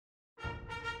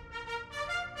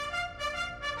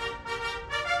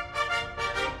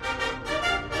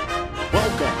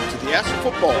the Ask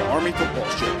for Football Army Football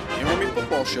Show. The Army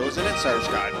Football Show is an insider's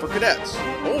guide for cadets,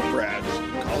 old grads,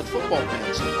 college football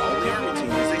fans who follow the Army team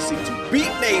as they seek to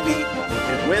beat Navy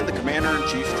and win the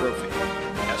Commander-in-Chief's trophy.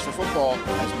 Ask for Football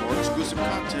has more exclusive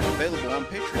content available on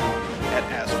Patreon at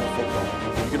Ask for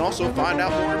Football. You can also find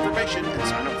out more information and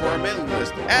sign up for our mailing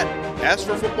list at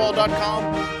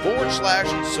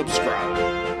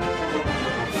askforfootball.com/subscribe.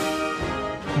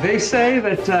 They say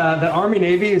that the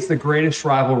Army-Navy is the greatest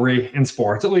rivalry in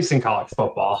sports, at least in college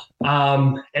football.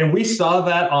 And we saw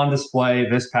that on display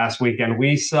this past weekend.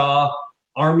 We saw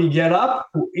Army get up,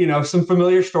 some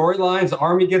familiar storylines.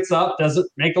 Army gets up, doesn't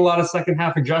make a lot of second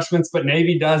half adjustments, but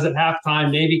Navy does at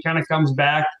halftime. Navy kind of comes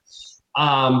back.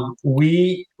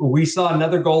 We saw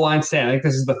another goal line stand. I think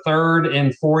this is the third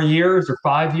in 4 years or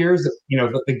 5 years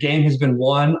that the game has been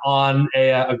won on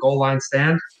a goal line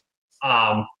stand.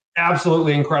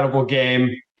 Absolutely incredible game.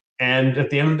 And at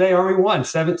the end of the day, Army won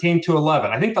 17-11.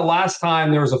 I think the last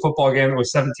time there was a football game that was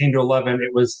 17-11,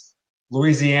 it was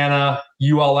Louisiana,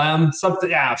 ULM,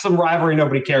 some rivalry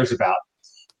nobody cares about.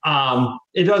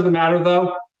 It doesn't matter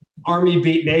though. Army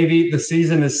beat Navy. The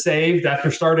season is saved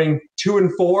after starting 2-4.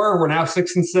 We're now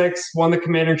 6-6. Won the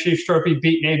Commander-in-Chief's trophy,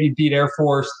 beat Navy, beat Air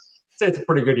Force. It's a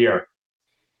pretty good year.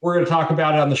 We're going to talk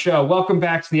about it on the show. Welcome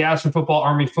back to the Ask for Football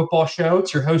Army Football Show.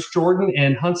 It's your host, Jordan,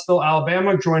 in Huntsville,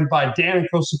 Alabama, joined by Dan in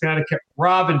Coastal Connecticut,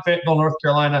 Rob in Fayetteville, North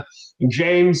Carolina, and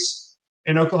James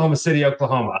in Oklahoma City,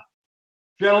 Oklahoma.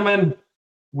 Gentlemen,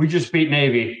 we just beat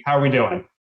Navy. How are we doing?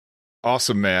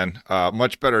 Awesome, man.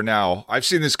 Much better now. I've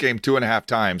seen this game 2.5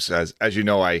 times. As you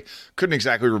know, I couldn't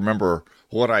exactly remember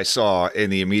what I saw in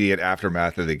the immediate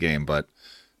aftermath of the game. But,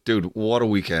 dude, what a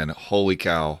weekend. Holy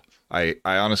cow. I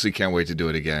honestly can't wait to do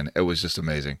it again. It was just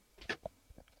amazing.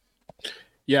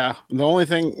 Yeah,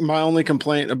 my only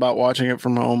complaint about watching it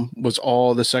from home was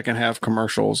all the second half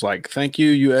commercials. Like, thank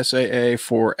you, USAA,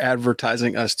 for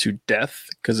advertising us to death.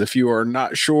 Because if you are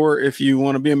not sure if you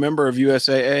want to be a member of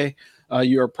USAA,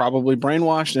 you are probably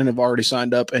brainwashed and have already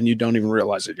signed up, and you don't even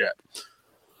realize it yet.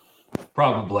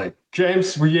 Probably.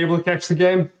 James, were you able to catch the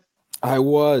game? I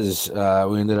was.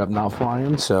 We ended up not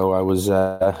flying, so I was.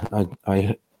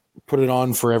 I put it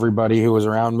on for everybody who was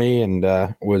around me, and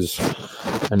was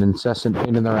an incessant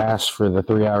pain in their ass for the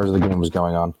 3 hours the game was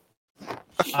going on.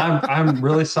 I'm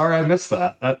really sorry I missed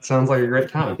that. That sounds like a great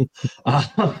time.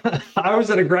 I was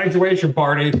at a graduation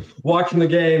party watching the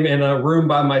game in a room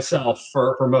by myself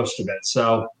for most of it.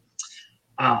 So,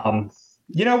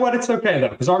 you know what? It's okay, though,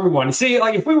 because Army won. You see,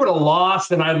 like, if we would have lost,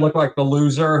 then I'd look like the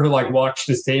loser who, watched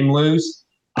his team lose.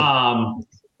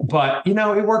 But,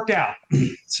 it worked out.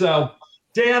 So,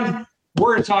 Dan,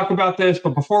 we're going to talk about this, but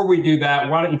before we do that,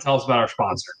 why don't you tell us about our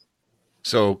sponsor?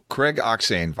 So Craig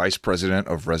Oxane, Vice President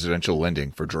of Residential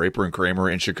Lending for Draper & Kramer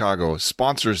in Chicago,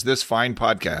 sponsors this fine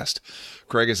podcast.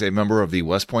 Craig is a member of the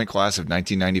West Point class of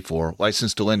 1994,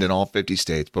 licensed to lend in all 50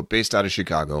 states, but based out of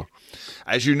Chicago.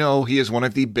 As you know, he is one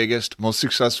of the biggest, most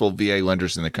successful VA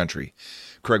lenders in the country.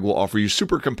 Craig will offer you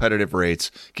super competitive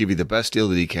rates, give you the best deal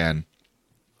that he can.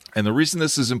 And the reason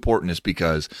this is important is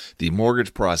because the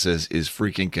mortgage process is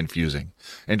freaking confusing.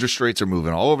 Interest rates are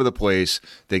moving all over the place.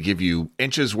 They give you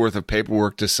inches worth of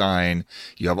paperwork to sign.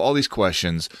 You have all these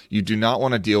questions. You do not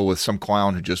want to deal with some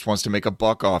clown who just wants to make a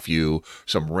buck off you,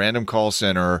 some random call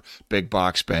center, big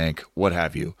box bank, what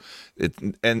have you.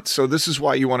 And so this is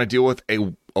why you want to deal with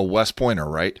a West Pointer,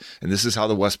 right? And this is how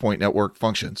the West Point network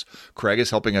functions. Craig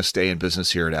is helping us stay in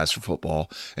business here at Ask for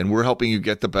Football, and we're helping you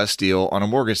get the best deal on a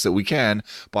mortgage that we can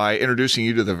by introducing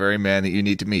you to the very man that you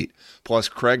need to meet. Plus,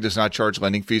 Craig does not charge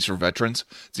lending fees for veterans.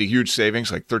 It's a huge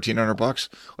savings, like $1,300.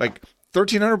 Like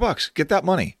 $1,300. Get that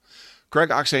money. Craig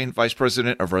Oxane, Vice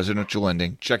President of Residential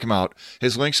Lending. Check him out.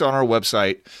 His link's on our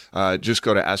website. Just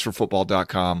go to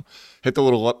askforfootball.com. Hit the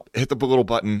little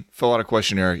button, fill out a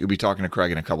questionnaire. You'll be talking to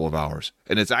Craig in a couple of hours.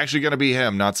 And it's actually going to be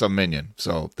him, not some minion.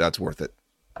 So that's worth it.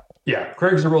 Yeah,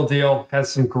 Craig's a real deal. Has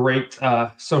some great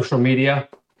social media.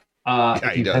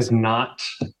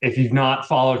 If you've not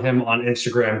followed him on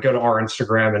Instagram, go to our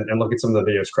Instagram and look at some of the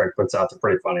videos Craig puts out. They're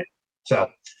pretty funny. So,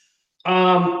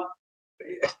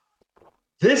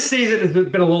 this season has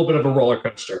been a little bit of a roller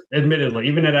coaster, admittedly,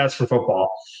 even at Ask for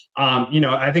Football.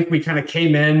 I think we kind of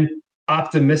came in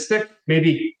optimistic,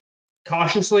 maybe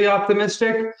cautiously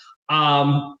optimistic.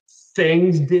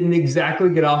 Things didn't exactly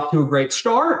get off to a great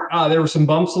start. There were some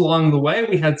bumps along the way.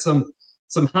 We had some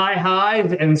high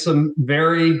highs and some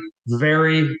very,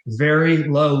 very, very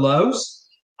low lows.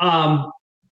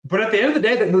 But at the end of the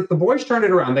day, the boys turned it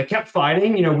around. They kept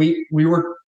fighting. We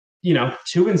were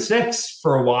 2-6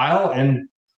 for a while, and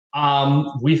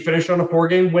we finished on a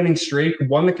 4-game winning streak,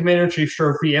 won the Commander-in-Chief's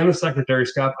trophy and the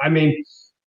Secretary's Cup. I mean,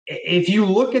 if you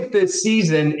look at this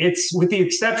season, it's with the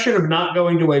exception of not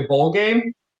going to a bowl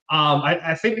game.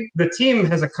 I think the team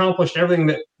has accomplished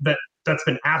everything that's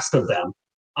been asked of them.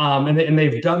 And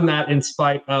they've done that in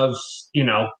spite of,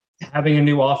 having a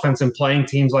new offense and playing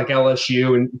teams like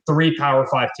LSU and 3 Power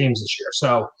 5 teams this year.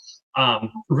 So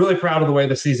really proud of the way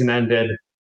the season ended.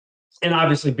 And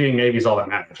obviously beating Navy is all that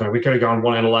matters. I mean, we could have gone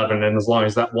 1-11, and as long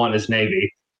as that one is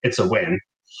Navy, it's a win.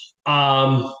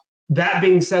 That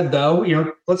being said, though,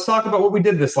 let's talk about what we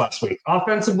did this last week.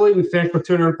 Offensively, we finished with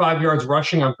 205 yards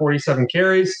rushing on 47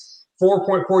 carries,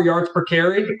 4.4 yards per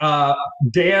carry.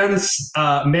 Dan's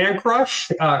man crush,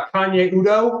 Kanye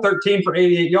Udo, 13 for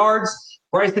 88 yards.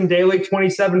 Bryson Daly,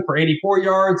 27 for 84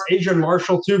 yards. Adrian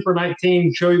Marshall, 2 for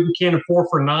 19. Joey Buchanan, 4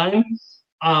 for 9.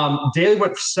 Daly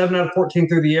went 7 out of 14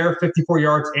 through the air, 54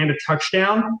 yards and a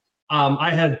touchdown.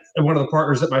 I had one of the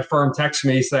partners at my firm text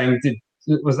me saying,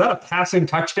 was that a passing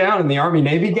touchdown in the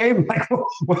Army-Navy game? Like,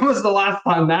 when was the last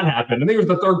time that happened? I think it was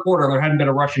the third quarter. There hadn't been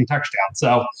a rushing touchdown.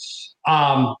 So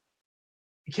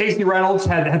Casey Reynolds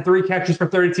had 3 catches for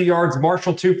 32 yards,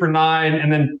 Marshall 2 for 9,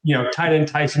 and then, tight end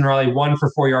Tyson Riley 1 for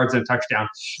 4 yards and a touchdown.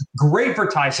 Great for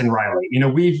Tyson Riley.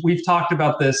 We've talked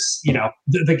about this.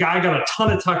 The guy got a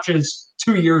ton of touches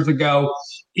 2 years ago.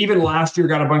 Even last year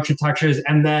got a bunch of touches,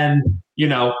 and then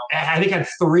I think had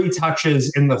 3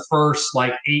 touches in the first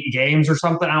 8 games or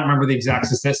something. I don't remember the exact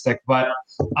statistic, but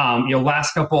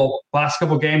last couple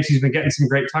games he's been getting some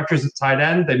great touches at tight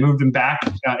end. They moved him back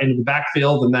into the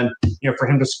backfield, and then for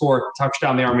him to score a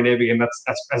touchdown in the Army-Navy game, that's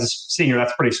as a senior,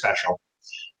 that's pretty special.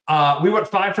 We went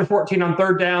 5 for 14 on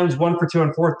third downs, 1 for 2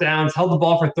 on fourth downs, held the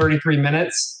ball for 33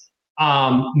 minutes.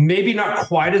 Maybe not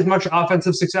quite as much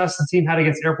offensive success the team had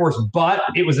against Air Force, but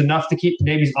it was enough to keep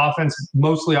Navy's offense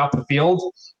mostly off the field,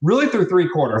 really through 3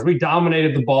 quarters. We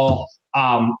dominated the ball.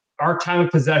 Our time of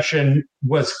possession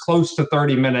was close to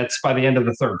 30 minutes by the end of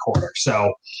the third quarter.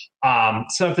 So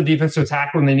set up the defense to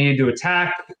attack when they needed to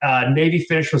attack. Navy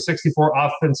finished with 64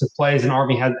 offensive plays, and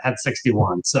Army had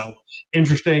 61. So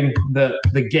interesting,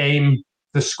 the game,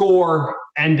 the score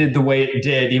ended the way it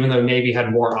did, even though Navy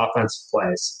had more offensive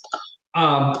plays.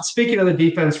 Speaking of the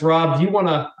defense, Rob, do you want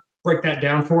to break that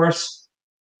down for us?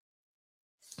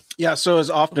 Yeah, so as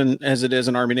often as it is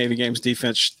in Army-Navy games,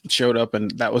 defense showed up,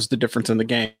 and that was the difference in the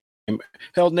game.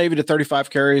 Held Navy to 35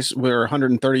 carries, with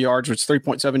 130 yards, which is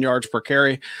 3.7 yards per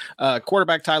carry.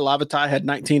 Quarterback Ty Lavatai had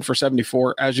 19 for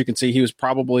 74. As you can see, he was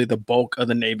probably the bulk of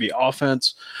the Navy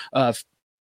offense.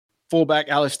 Fullback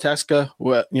Alex Teska,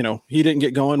 he didn't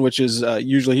get going, which is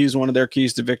usually he's one of their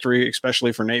keys to victory,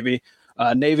 especially for Navy.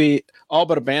 Navy all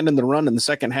but abandoned the run in the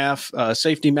second half.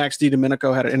 Safety Max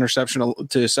DiDomenico had an interception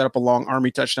to set up a long Army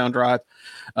touchdown drive.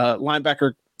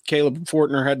 Linebacker Caleb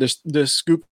Fortner had this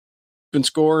scoop and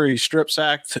score. He strip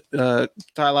sacked Ty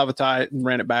Lavatai and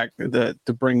ran it back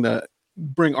to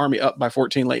bring Army up by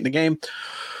 14 late in the game.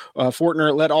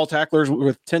 Fortner led all tacklers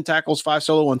with 10 tackles, 5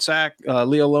 solo, 1 sack.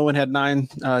 Leo Lowen had 9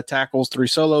 tackles, 3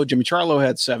 solo. Jimmy Charlo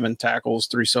had 7 tackles,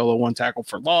 3 solo, 1 tackle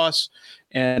for loss.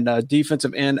 And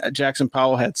defensive end Jackson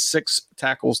Powell had 6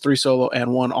 tackles, 3 solo,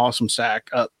 and 1 awesome sack.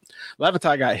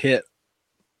 Lavatai got hit,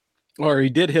 or he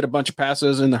did hit a bunch of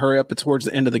passes in the hurry up towards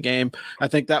the end of the game. I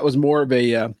think that was more of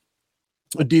a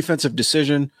defensive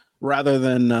decision rather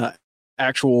than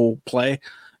actual play.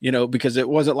 Because it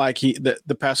wasn't like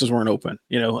the passes weren't open.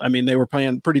 They were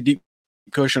playing pretty deep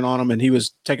cushion on him, and he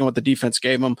was taking what the defense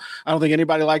gave him. I don't think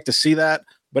anybody liked to see that,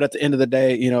 but at the end of the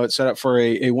day, it set up for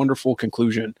a wonderful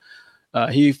conclusion.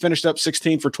 He finished up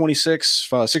 16 for 26,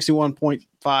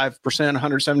 61.5%,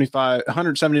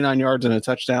 179 yards and a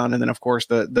touchdown, and then of course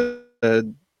the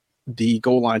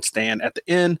goal line stand at the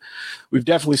end. We've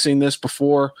definitely seen this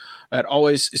before. It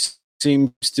always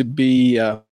seems to be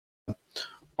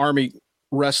Army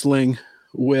wrestling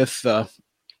with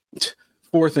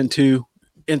 4th and 2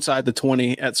 inside the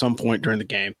 20 at some point during the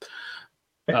game.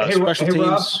 Special teams,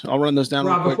 Rob, I'll run those down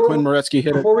real quick. Quinn Moretsky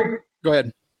hit it. Go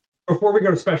ahead. Before we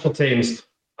go to special teams,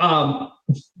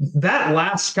 that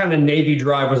last kind of Navy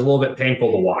drive was a little bit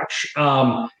painful to watch.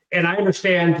 And I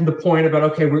understand the point about,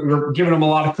 okay, we're giving them a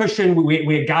lot of cushion.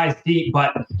 We had guys deep,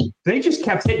 but they just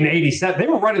kept hitting 87. They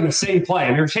were running the same play,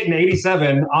 and they were hitting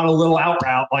 87 on a little out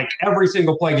route, like every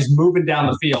single play, just moving down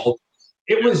the field.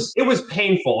 It was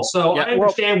painful. So yeah, I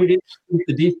understand we didn't shoot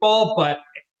the deep ball, but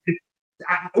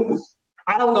I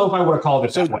don't know if I would have called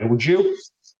it that way. Would you?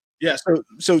 Yeah.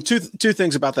 So two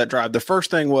things about that drive. The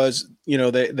first thing was,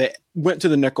 they went to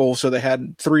the nickel, so they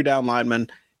had 3 down linemen.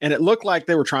 And it looked like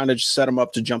they were trying to set him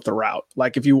up to jump the route.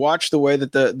 Like if you watch the way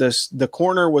that the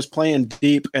corner was playing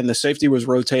deep and the safety was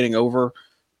rotating over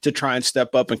to try and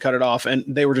step up and cut it off, and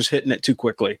they were just hitting it too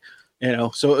quickly.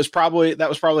 So that was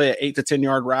probably an 8 to 10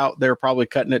 yard route. They were probably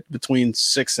cutting it between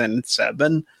 6 and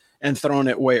 7 and throwing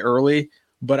it way early.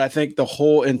 But I think the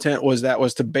whole intent was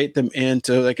to bait them in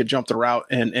so they could jump the route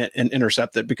and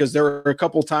intercept it, because there were a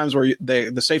couple of times where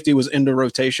the safety was into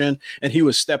rotation and he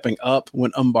was stepping up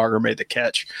when Umbarger made the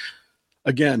catch.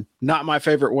 Again, not my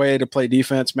favorite way to play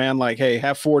defense, man. Like, hey,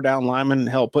 have 4 down linemen,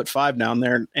 hell, put 5 down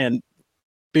there and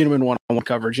beat them in one-on-one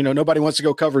coverage. Nobody wants to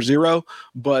go cover 0,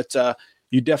 but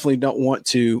you definitely don't want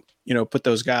to, put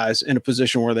those guys in a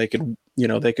position where they could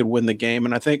win the game.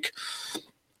 And I think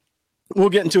we'll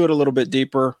get into it a little bit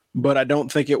deeper, but I don't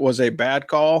think it was a bad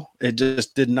call. It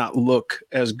just did not look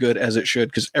as good as it should,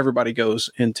 because everybody goes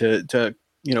into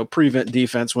prevent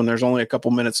defense when there's only a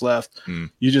couple minutes left.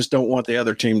 You just don't want the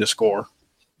other team to score.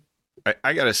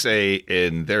 I got to say,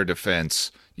 in their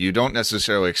defense, you don't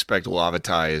necessarily expect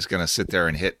Lavatai is going to sit there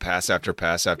and hit pass after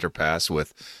pass after pass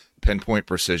with pinpoint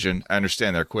precision. I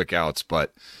understand they're quick outs,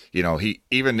 but he,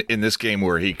 even in this game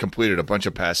where he completed a bunch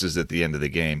of passes at the end of the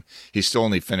game, he still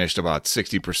only finished about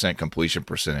 60% completion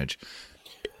percentage.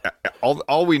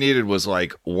 All we needed was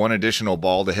like one additional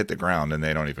ball to hit the ground, and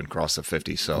they don't even cross the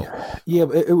 50. So yeah,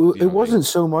 it wasn't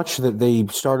so much that they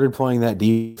started playing that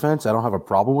defense. I don't have a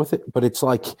problem with it, but it's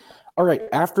like, all right,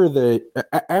 after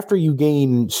you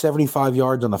gain 75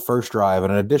 yards on the first drive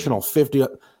and an additional 50.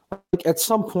 Like at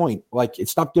some point,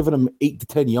 stop giving them 8 to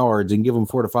 10 yards and give them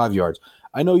 4 to 5 yards.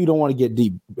 I know you don't want to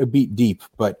get beat deep,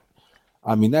 but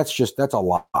I mean that's a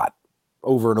lot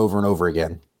over and over and over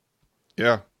again.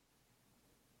 Yeah.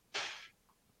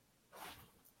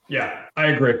 Yeah, I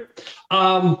agree.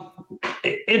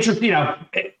 Interesting.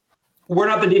 We're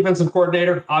not the defensive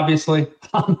coordinator, obviously.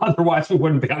 Otherwise, we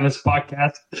wouldn't be on this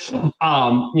podcast.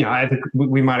 I think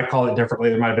we might have called it differently.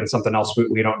 There might have been something else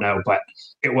we don't know, but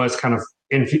it was kind of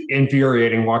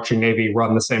infuriating watching Navy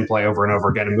run the same play over and over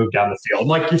again and move down the field.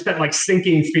 Like you said, like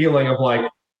sinking feeling of like,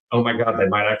 oh my God, they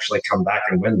might actually come back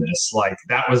and win this. Like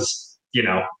that was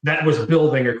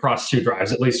building across 2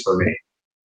 drives, at least for me.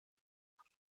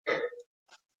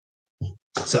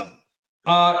 So,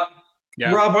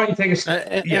 yeah. Rob, why don't you take us?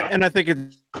 And I think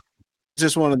it's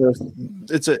just one of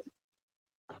those.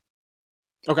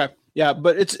 Okay. Yeah,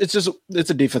 but it's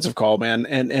a defensive call, man.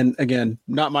 And again,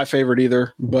 not my favorite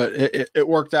either, but it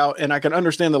worked out. And I can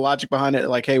understand the logic behind it.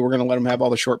 Like, hey, we're going to let them have all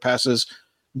the short passes.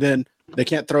 Then they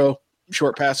can't throw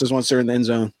short passes once they're in the end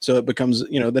zone. So it becomes,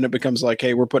 then it becomes like,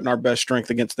 hey, we're putting our best strength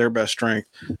against their best strength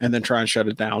and then try and shut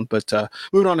it down. But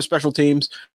moving on to special teams.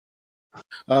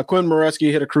 Quinn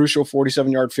Moretzky hit a crucial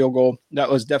 47-yard field goal. That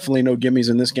was definitely no gimmies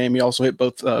in this game. He also hit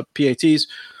both PATs.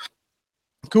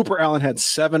 Cooper Allen had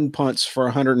 7 punts for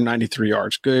 193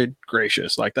 yards. Good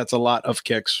gracious. Like that's a lot of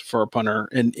kicks for a punter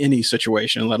in any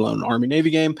situation, let alone an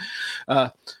Army-Navy game.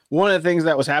 One of the things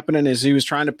that was happening is he was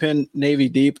trying to pin Navy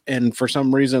deep, and for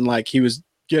some reason, like he was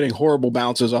getting horrible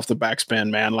bounces off the backspin,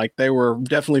 man. Like they were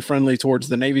definitely friendly towards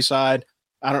the Navy side.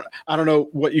 I don't know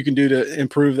what you can do to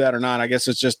improve that or not. I guess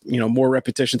it's just, more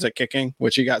repetitions at kicking,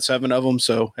 which he got 7 of them.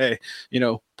 So, hey,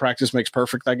 practice makes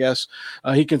perfect, I guess.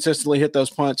 He consistently hit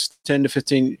those punts 10 to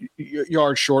 15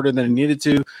 yards shorter than he needed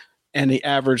to, and he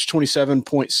averaged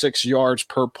 27.6 yards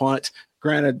per punt.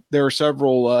 Granted, there were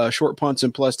several short punts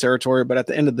in plus territory, but at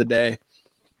the end of the day,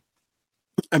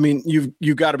 I mean,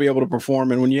 you've got to be able to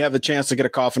perform. And when you have a chance to get a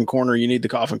coffin corner, you need the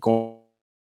coffin corner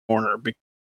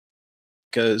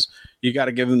because you got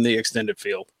to give them the extended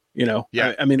field,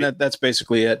 Yeah. I mean, that's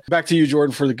basically it. Back to you,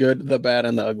 Jordan, for the good, the bad,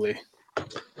 and the ugly.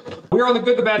 We're on the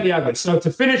good, the bad, and the ugly. So to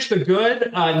finish the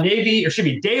good,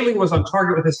 Daly was on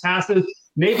target with his passes.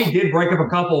 Navy did break up a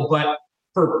couple, but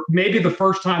for maybe the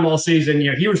first time all season,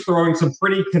 he was throwing some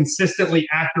pretty consistently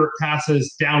accurate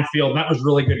passes downfield. That was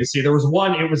really good to see. There was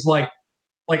one, it was like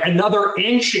another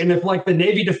inch, and if like the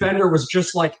Navy defender was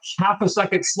just like half a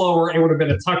second slower, it would have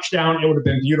been a touchdown. It would have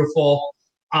been beautiful.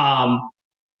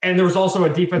 And there was also a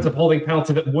defensive holding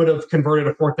penalty that would have converted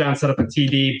a 4th down, set up a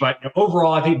TD. But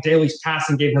overall, I think Daly's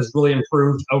passing game has really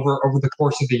improved over the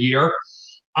course of the year.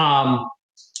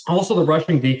 Also, the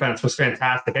rushing defense was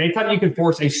fantastic. Anytime you can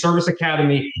force a service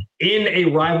academy in a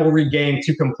rivalry game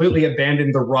to completely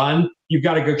abandon the run, you've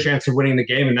got a good chance of winning the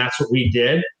game, and that's what we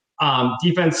did.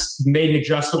 Defense made an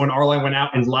adjustment when Arline went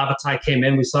out and Lavatai came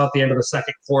in. We saw at the end of the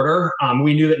second quarter.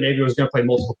 We knew that Navy was going to play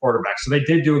multiple quarterbacks, so they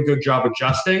did do a good job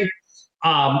adjusting.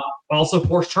 Also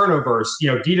forced turnovers.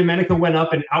 DiDomenico went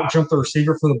up and out-jumped the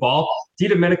receiver for the ball.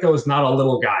 DiDomenico is not a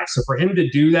little guy, so for him to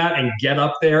do that and get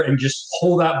up there and just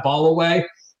pull that ball away,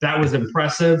 that was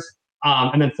impressive.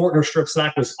 And then Fortner's strip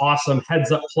sack was awesome.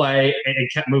 Heads-up play and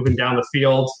kept moving down the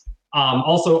field.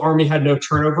 Also, Army had no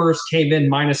turnovers, came in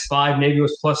 -5. Navy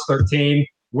was +13.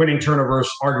 Winning turnovers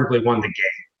arguably won the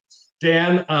game.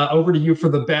 Dan, over to you for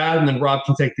the bad, and then Rob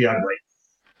can take the ugly.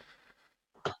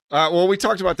 Well, we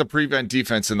talked about the prevent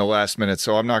defense in the last minute,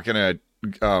 so I'm not going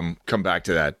to come back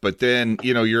to that. But then,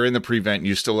 you're in the prevent, and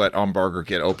you still let Umbarger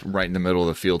get open right in the middle of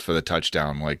the field for the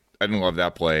touchdown. Like, I didn't love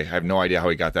that play. I have no idea how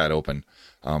he got that open.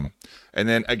 And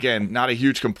then, again, not a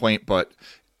huge complaint, but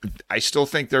I still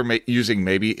think they're using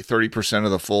maybe 30%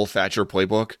 of the full Thatcher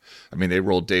playbook. I mean, they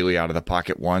rolled Daly out of the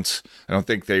pocket once. I don't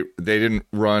think they didn't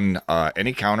run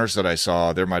any counters that I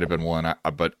saw. There might have been one,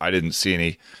 but I didn't see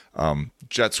any.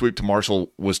 Jet sweep to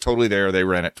Marshall was totally there. They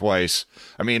ran it twice.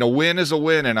 I mean, a win is a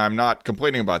win, and I'm not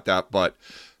complaining about that, but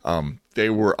they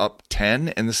were up 10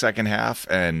 in the second half,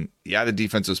 and yeah, the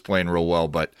defense was playing real well,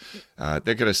 but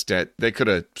they could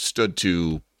have stood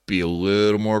to be a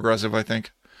little more aggressive, I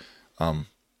think.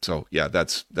 So yeah,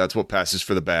 that's what passes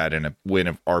for the bad in a win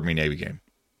of Army-Navy game.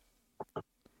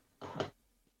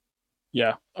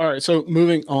 Yeah. All right. So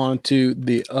moving on to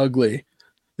the ugly,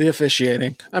 the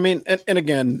officiating. I mean, and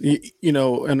again,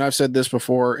 and I've said this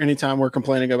before, anytime we're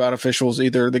complaining about officials,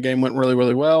 either the game went really,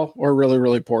 really well or really,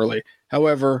 really poorly.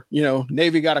 However,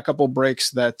 Navy got a couple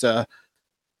breaks that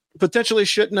potentially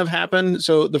shouldn't have happened.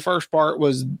 So the first part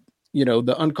was,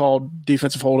 the uncalled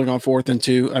defensive holding on 4th and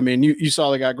 2. I mean, you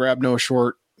saw the guy grab Noah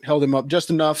Short, held him up just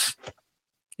enough,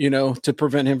 to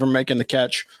prevent him from making the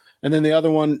catch. And then the other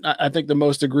one, I think the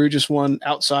most egregious one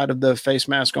outside of the face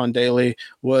mask on Daly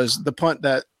was the punt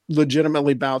that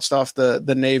legitimately bounced off the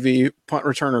Navy punt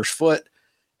returner's foot.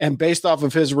 And based off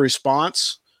of his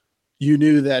response, you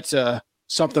knew that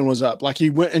something was up. Like, he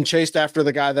went and chased after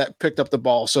the guy that picked up the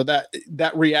ball. So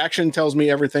that reaction tells me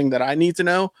everything that I need to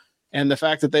know. And the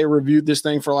fact that they reviewed this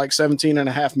thing for like 17 and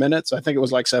a half minutes, I think it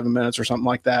was like 7 minutes or something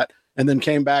like that, and then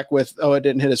came back with, it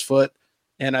didn't hit his foot.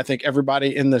 And I think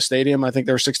everybody in the stadium, I think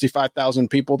there were 65,000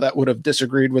 people that would have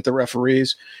disagreed with the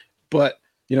referees. But,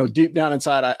 deep down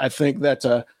inside, I think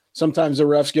that sometimes the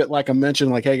refs get like a mention,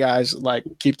 like, hey, guys, like,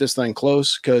 keep this thing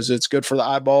close because it's good for the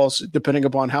eyeballs, depending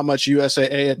upon how much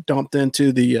USAA had dumped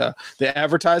into the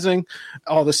advertising.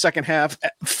 All the second half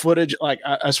footage, like,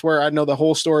 I swear I know the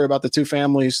whole story about the two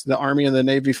families, the Army and the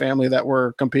Navy family, that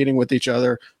were competing with each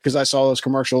other because I saw those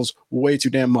commercials way too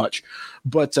damn much.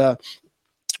 But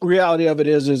reality of it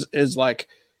is like,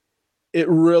 it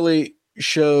really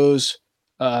shows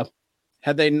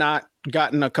had they not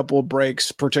gotten a couple of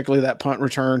breaks, particularly that punt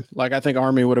return, like, I think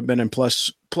Army would have been in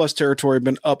plus territory,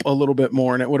 been up a little bit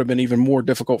more, and it would have been even more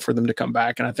difficult for them to come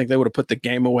back. And I think they would have put the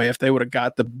game away if they would have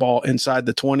got the ball inside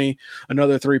the 20.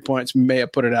 Another 3 points may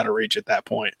have put it out of reach at that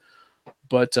point.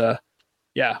 But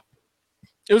yeah,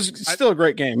 it was still a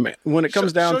great game when it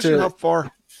comes down to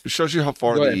it shows you how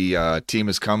far the team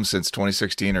has come since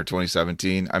 2016 or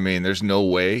 2017. I mean, there's no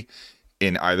way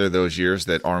in either of those years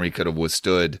that Army could have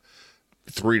withstood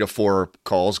 3 to 4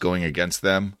 calls going against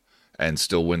them and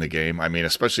still win the game. I mean,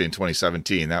 especially in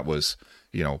 2017, that was,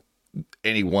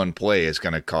 any one play is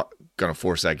going to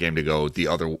force that game to go the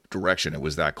other direction. It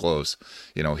was that close.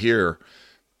 Here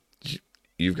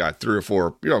you've got 3 or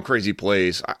 4, crazy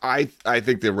plays. I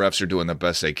think the refs are doing the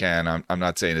best they can. I'm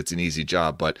not saying it's an easy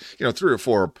job, but 3 or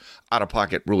 4 out of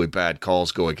pocket, really bad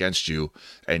calls go against you,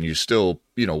 and you still,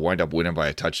 wind up winning by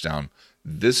a touchdown.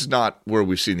 This is not where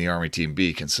we've seen the Army team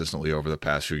be consistently over the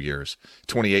past few years.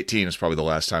 2018 is probably the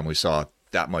last time we saw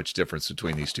that much difference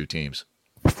between these two teams.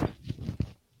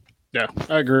 Yeah,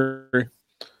 I agree.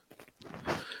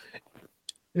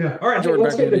 Yeah. All right, Jordan,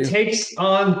 let's get the takes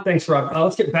on. Thanks, Rob.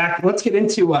 Let's get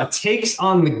into takes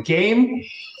on the game.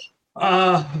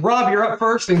 Rob, you're up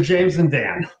first, and James and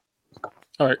Dan.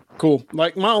 All right, cool.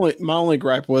 Like, my only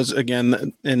gripe was,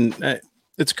 again, and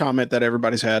it's a comment that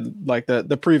everybody's had, like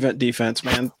the prevent defense,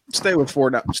 man. Stay with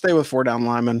 4 down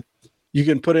linemen. You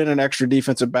can put in an extra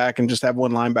defensive back and just have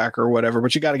one linebacker or whatever,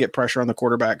 but you got to get pressure on the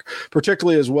quarterback,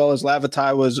 particularly as well as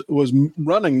Lavatai was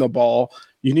running the ball.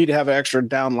 You need to have an extra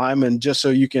down lineman just so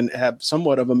you can have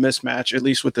somewhat of a mismatch, at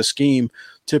least with the scheme,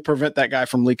 to prevent that guy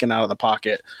from leaking out of the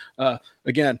pocket.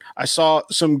 Again, I saw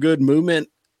some good movement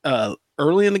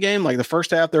early in the game. Like, the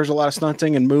first half, there's a lot of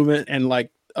stunting and movement, and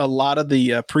like a lot of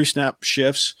the pre-snap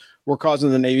shifts were causing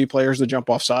the Navy players to jump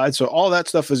off sides. So all that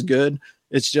stuff is good.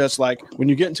 It's just like, when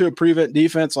you get into a prevent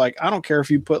defense, like, I don't care if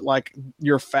you put like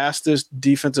your fastest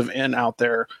defensive end out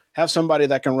there, have somebody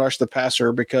that can rush the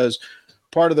passer, because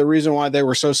part of the reason why they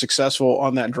were so successful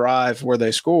on that drive where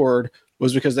they scored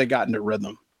was because they got into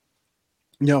rhythm.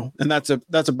 And that's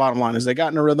a bottom line, is they got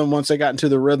into rhythm. Once they got into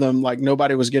the rhythm, like,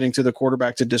 nobody was getting to the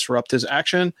quarterback to disrupt his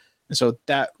action. And so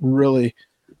that really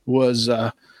was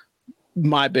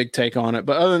my big take on it.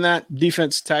 But other than that,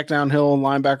 defense tacked downhill,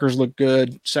 linebackers looked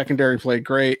good, secondary played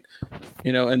great,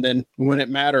 and then when it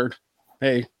mattered,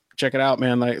 hey, check it out,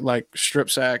 man. Like strip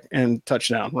sack and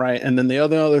touchdown, right? And then the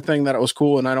other thing that it was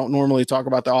cool, and I don't normally talk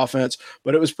about the offense,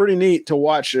 but it was pretty neat to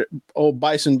watch old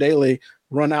Bison Daly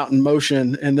run out in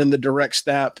motion and then the direct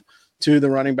snap to the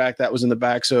running back that was in the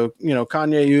back. So,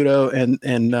 Kanye Udo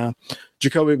and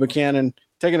Jacoby Buchanan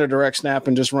taking a direct snap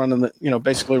and just running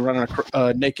basically running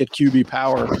a naked QB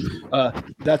power.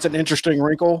 That's an interesting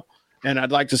wrinkle, and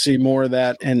I'd like to see more of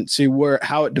that and see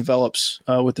how it develops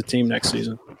with the team next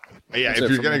season. Yeah, if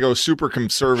you're going to go super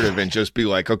conservative and just be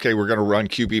like, okay, we're going to run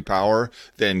QB power,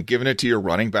 then giving it to your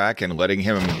running back and letting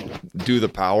him do the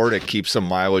power to keep some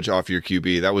mileage off your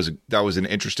QB, that was an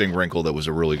interesting wrinkle. That was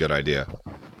a really good idea.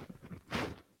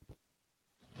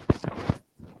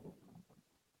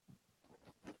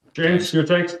 James, your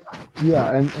takes?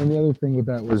 Yeah, and the other thing with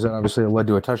that was obviously it led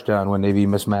to a touchdown when Navy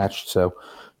mismatched. So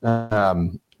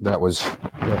that was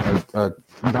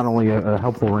not only a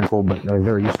helpful wrinkle, but a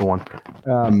very useful one.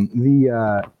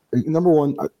 The number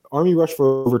one, Army rushed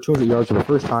for over 200 yards for the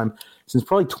first time since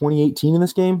probably 2018 in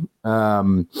this game.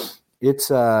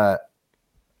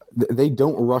 They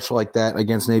don't rush like that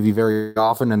against Navy very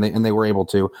often, and they were able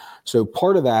to. So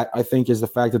part of that, I think, is the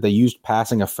fact that they used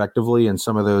passing effectively in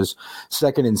some of those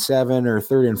 2nd and 7 or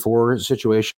 3rd and 4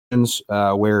 situations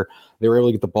where they were able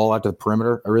to get the ball out to the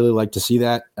perimeter. I really like to see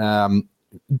that.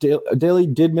 Daly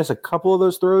did miss a couple of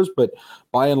those throws, but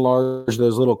by and large,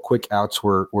 those little quick outs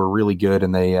were really good,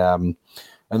 and they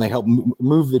helped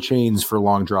move the chains for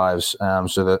long drives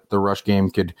so that the rush game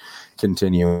could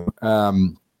continue.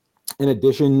 In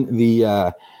addition,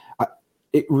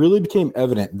 it really became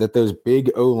evident that those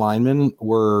big O linemen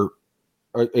were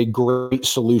a great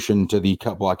solution to the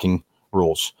cut blocking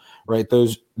rules, right?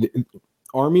 The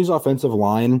Army's offensive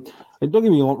line, don't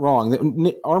get me wrong,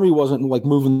 the Army wasn't like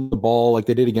moving the ball like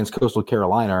they did against Coastal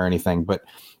Carolina or anything, but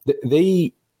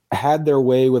they had their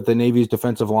way with the Navy's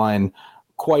defensive line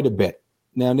quite a bit.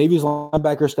 Now, Navy's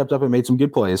linebacker stepped up and made some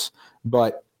good plays,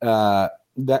 but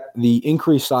that the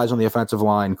increased size on the offensive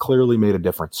line clearly made a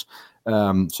difference.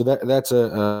 So that's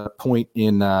a point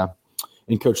in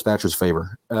Coach Thatcher's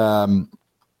favor.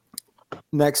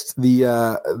 Next,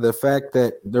 the fact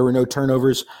that there were no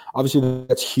turnovers, obviously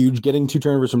that's huge. Getting 2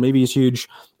 turnovers from Navy is huge.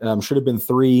 Should have been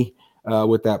 3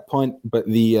 with that punt, but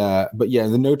the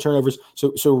no turnovers.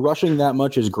 So rushing that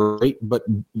much is great, but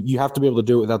you have to be able to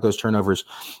do it without those turnovers.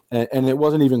 And it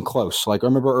wasn't even close. Like I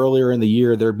remember earlier in the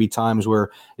year, there'd be times where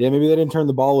maybe they didn't turn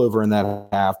the ball over in that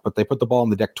half, but they put the ball on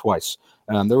the deck twice.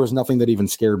 There was nothing that even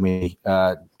scared me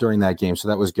during that game, so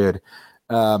that was good.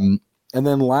 And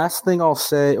then last thing I'll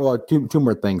say, two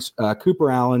more things. Cooper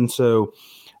Allen. So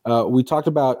we talked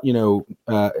about, it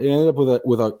ended up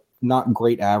with a not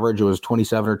great average. It was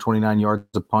 27 or 29 yards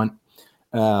a punt.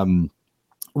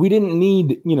 We didn't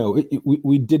need,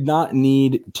 we did not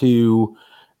need to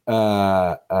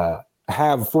have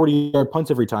 40-yard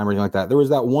punts every time or anything like that. There was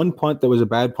that one punt that was a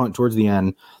bad punt towards the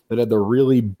end that had the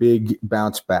really big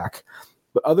bounce back.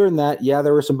 But other than that,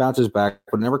 there were some bounces back,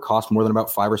 but it never cost more than about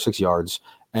 5 or 6 yards.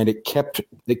 And it kept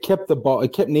the ball,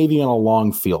 it kept Navy on a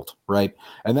long field, right?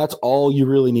 And that's all you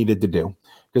really needed to do.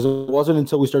 Because it wasn't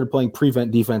until we started playing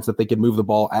prevent defense that they could move the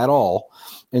ball at all.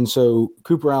 And so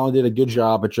Cooper Allen did a good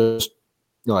job at just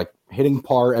hitting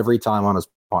par every time on his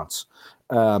punts,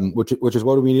 which is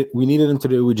what we needed him to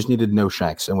do. We just needed no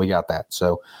shanks, and we got that.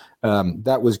 So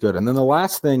that was good. And then the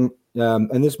last thing,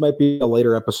 and this might be a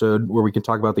later episode where we can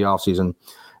talk about the offseason,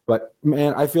 but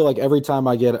man, I feel like every time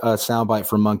I get a soundbite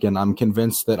from Monken, I'm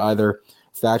convinced that either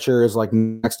Thatcher is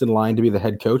next in line to be the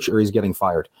head coach or he's getting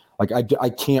fired. I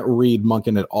can't read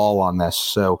Monken at all on this.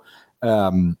 So,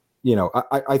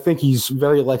 I think he's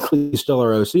very likely still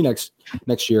our OC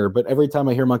next year. But every time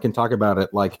I hear Monken talk about it,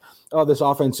 this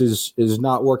offense is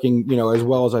not working, as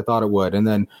well as I thought it would. And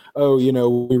then, we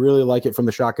really like it from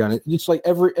the shotgun. It's like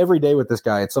every day with this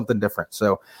guy, it's something different.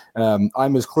 So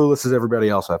I'm as clueless as everybody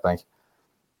else, I think.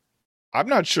 I'm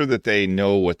not sure that they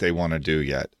know what they want to do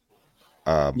yet.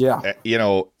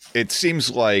 It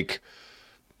seems like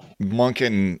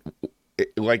Monken,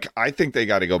 I think they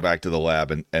got to go back to the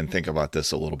lab and think about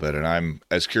this a little bit. And I'm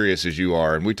as curious as you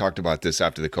are. And we talked about this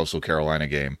after the Coastal Carolina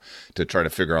game to try to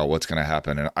figure out what's going to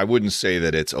happen. And I wouldn't say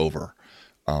that it's over.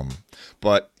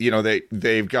 But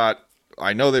they've got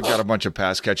a bunch of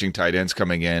pass catching tight ends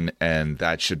coming in, and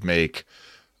that should make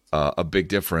a big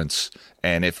difference.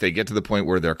 And if they get to the point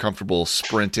where they're comfortable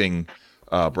sprinting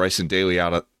Bryson Daly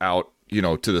out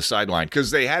to the sideline,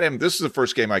 because they had him. This is the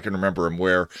first game I can remember him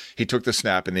where he took the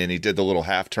snap and then he did the little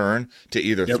half turn to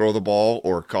either throw the ball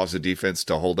or cause the defense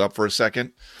to hold up for a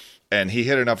second. And he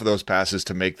hit enough of those passes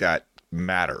to make that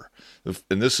matter.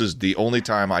 And this is the only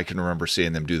time I can remember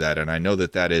seeing them do that. And I know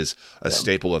that that is a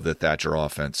staple of the Thatcher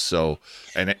offense. So,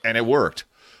 and it worked.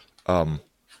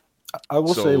 I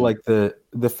will say, like, the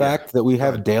fact that we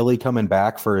have Daly coming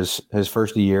back for his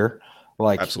first year,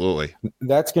 like, absolutely,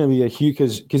 that's going to be a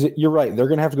huge, because you're right, they're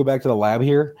going to have to go back to the lab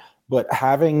here, but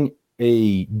having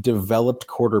a developed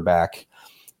quarterback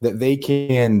that they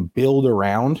can build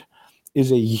around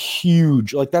is a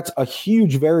huge, like, that's a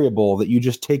huge variable that you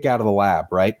just take out of the lab,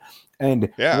 right?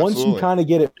 And once you kind of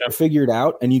get it figured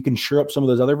out and you can shore up some of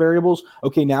those other variables,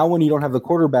 okay, now when you don't have the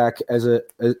quarterback as a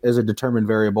determined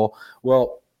variable,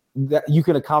 well, that you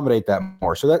can accommodate that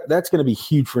more. So that's going to be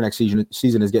huge for next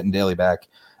season is getting Daly back.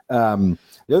 The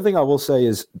other thing I will say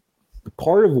is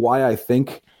part of why I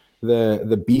think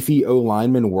the beefy O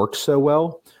lineman works so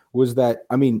well was that,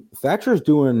 I mean, Thatcher's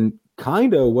doing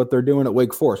kind of what they're doing at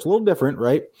Wake Forest, a little different,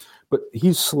 right? But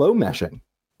he's slow meshing,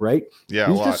 right? Yeah,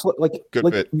 he's just like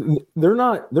they're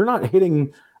not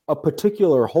hitting a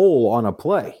particular hole on a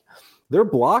play. They're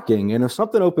blocking, and if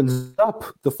something opens up,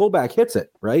 the fullback hits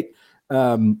it, right?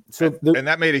 And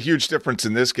that made a huge difference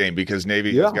in this game because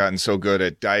Navy has gotten so good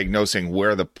at diagnosing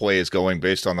where the play is going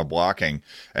based on the blocking.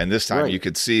 And this time you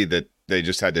could see that they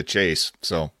just had to chase.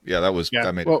 So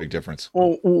that made a big difference.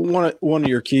 Well, one of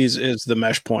your keys is the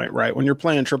mesh point, right? When you're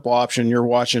playing triple option, you're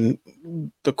watching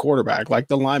the quarterback, like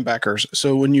the linebackers.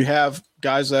 So when you have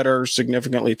guys that are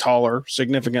significantly taller,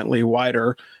 significantly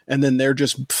wider, and then they're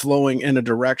just flowing in a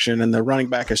direction and the running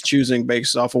back is choosing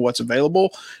based off of what's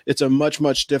available, it's a much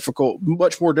more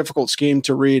difficult scheme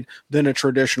to read than a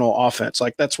traditional offense.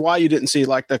 Like, that's why you didn't see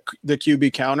like the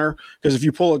QB counter, because if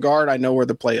you pull a guard, I know where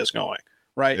the play is going.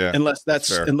 Right. Yeah, unless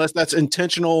that's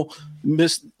intentional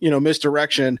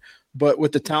misdirection. But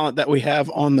with the talent that we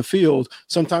have on the field,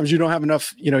 sometimes you don't have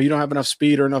enough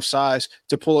speed or enough size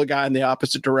to pull a guy in the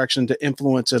opposite direction to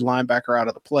influence a linebacker out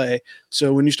of the play.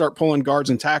 So when you start pulling guards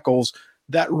and tackles,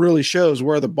 that really shows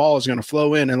where the ball is going to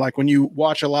flow in. And like when you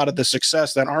watch a lot of the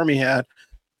success that Army had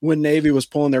when Navy was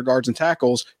pulling their guards and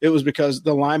tackles, it was because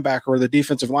the linebacker or the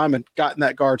defensive lineman got in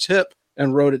that guard's hip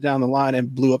and rode it down the line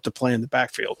and blew up the play in the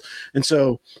backfield. And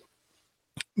so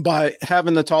by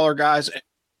having the taller guys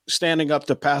standing up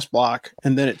to pass block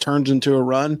and then it turns into a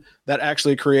run, that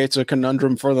actually creates a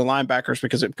conundrum for the linebackers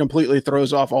because it completely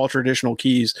throws off all traditional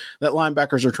keys that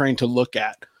linebackers are trained to look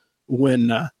at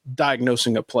when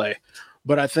diagnosing a play.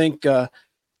 But I think, the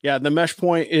mesh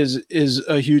point is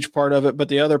a huge part of it. But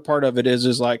the other part of it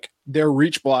is like they're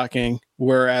reach blocking,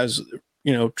 whereas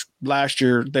last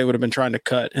year they would have been trying to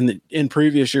cut, and in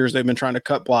previous years they've been trying to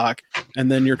cut block,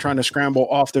 and then you're trying to scramble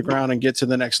off the ground and get to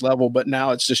the next level. But now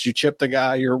it's just you chip the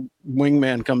guy, your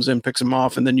wingman comes in, picks him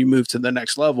off, and then you move to the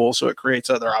next level. So it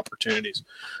creates other opportunities.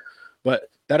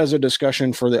 But that is a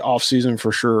discussion for the off season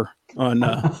for sure on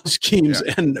schemes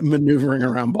and maneuvering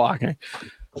around blocking.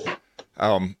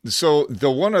 So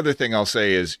the one other thing I'll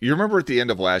say is, you remember at the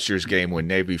end of last year's game when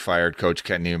Navy fired Coach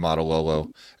Ken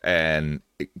Niumatalolo, and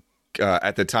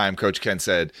at the time, Coach Ken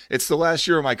said, "It's the last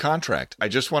year of my contract. I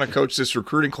just want to coach this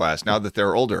recruiting class now that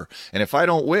they're older. And if I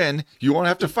don't win, you won't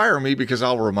have to fire me because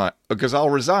I'll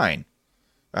resign."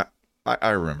 I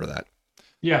remember that.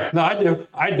 Yeah, no,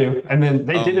 I do. And then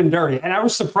they did him dirty. And I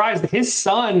was surprised that his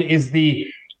son is the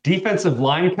defensive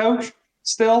line coach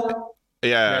still.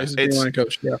 Yeah, he's the line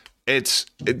coach. Yeah.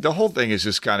 The whole thing is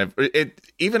just kind of it.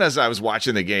 Even as I was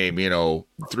watching the game,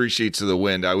 3 sheets to the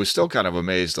wind, I was still kind of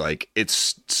amazed. Like,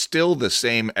 it's still the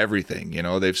same everything.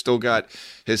 They've still got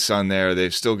his son there.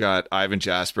 They've still got Ivan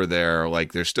Jasper there.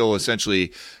 Like, they're still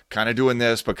essentially kind of doing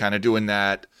this, but kind of doing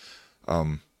that.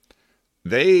 Army's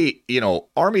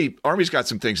got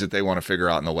some things that they want to figure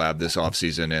out in the lab this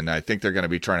offseason, and I think they're going to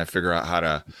be trying to figure out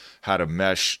how to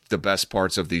mesh the best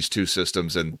parts of these two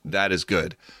systems, and that is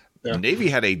good. Yeah. Navy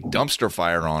had a dumpster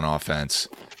fire on offense,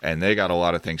 and they got a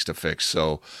lot of things to fix.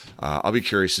 So I'll be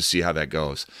curious to see how that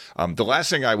goes. The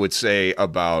last thing I would say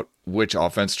about which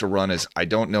offense to run is, I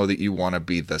don't know that you want to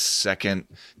be the second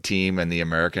team in the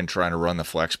American trying to run the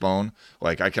flex bone.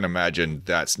 Like, I can imagine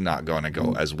that's not going to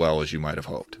go as well as you might have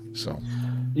hoped. So,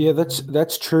 yeah,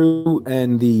 that's true.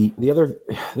 And the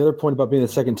other point about being the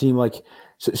second team, like,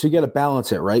 so you got to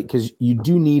balance it, right? Because you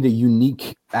do need a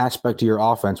unique aspect to your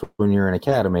offense when you're in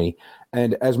academy.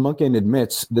 And as Munkin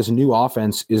admits, this new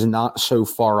offense is not so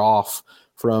far off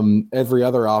from every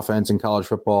other offense in college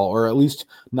football, or at least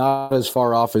not as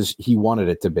far off as he wanted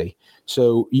it to be.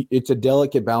 So it's a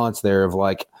delicate balance there of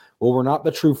like, well, we're not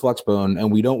the true flex bone,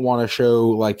 and we don't want to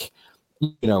show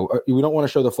we don't want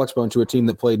to show the flex bone to a team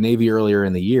that played Navy earlier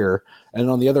in the year.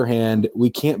 And on the other hand, we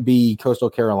can't be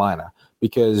Coastal Carolina,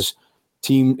 because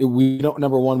we don't,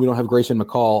 number one, we don't have Grayson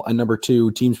McCall, and number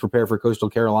two, teams prepare for Coastal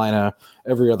Carolina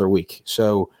every other week.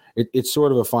 So it's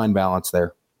sort of a fine balance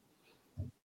there.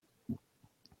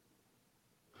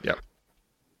 Yep.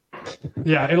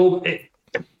 Yeah, I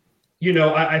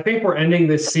think we're ending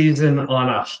this season on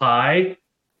a high.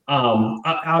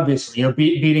 Obviously,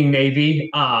 beating Navy,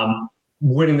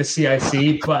 winning the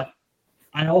CIC, but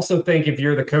I also think if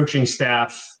you're the coaching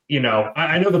staff,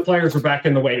 I know the players were back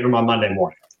in the weight room on Monday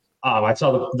morning. I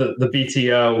saw the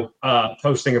BTO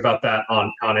posting about that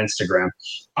on Instagram.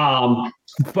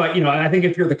 But I think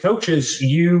if you're the coaches,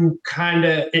 you kind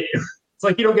of it's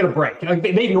like you don't get a break. Like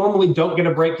they normally don't get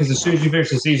a break because as soon as you finish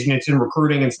the season, it's in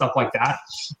recruiting and stuff like that.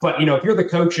 But if you're the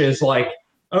coaches, like,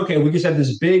 okay, we just had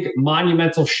this big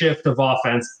monumental shift of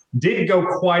offense, didn't go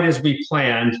quite as we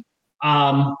planned.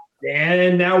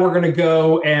 And now we're going to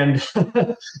go and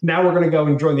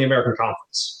join the American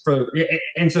Conference.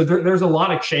 And so there's a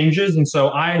lot of changes. And so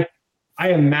I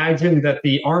imagine that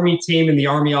the Army team and the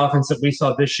Army offense that we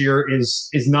saw this year is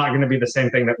not going to be the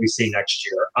same thing that we see next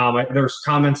year. There's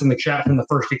comments in the chat from the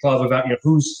Firsty Club about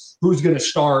who's going to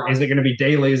start. Is it going to be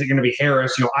Daly? Is it going to be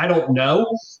Harris? I don't know.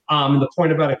 The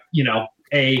point about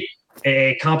a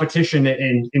competition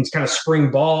in kind of spring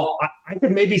ball, I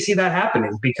could maybe see that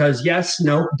happening because yes,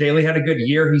 Daly had a good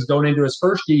year. He's going into his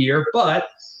first year, but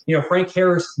Frank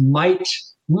Harris might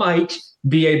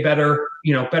be a better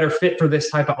fit for this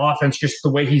type of offense, just the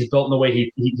way he's built and the way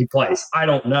he plays. I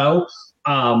don't know.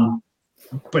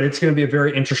 But it's going to be a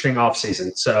very interesting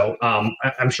offseason. So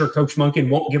I'm sure Coach Monken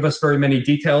won't give us very many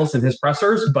details in his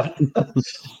pressers, but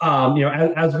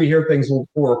as we hear things, we'll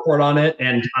report on it.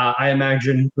 And I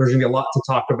imagine there's going to be a lot to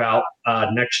talk about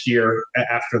next year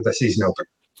after the season opens.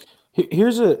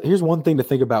 Here's one thing to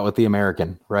think about with the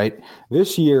American, right?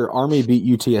 This year, Army beat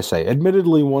UTSA,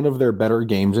 admittedly one of their better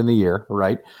games in the year,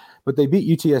 right? But they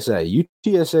beat UTSA.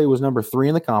 UTSA was number 3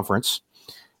 in the conference.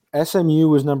 SMU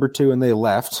was number 2, and they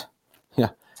left. Yeah,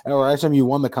 or SMU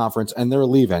won the conference, and they're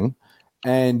leaving.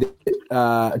 And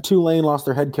Tulane lost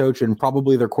their head coach and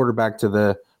probably their quarterback to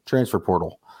the transfer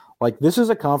portal. Like, this is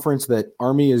a conference that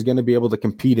Army is going to be able to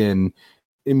compete in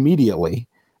immediately.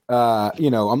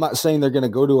 I'm not saying they're going to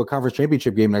go to a conference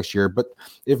championship game next year, but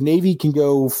if Navy can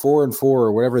go 4-4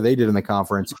 or whatever they did in the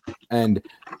conference, and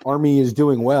Army is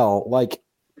doing well, like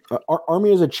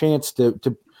Army has a chance to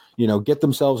get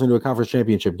themselves into a conference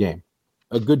championship game,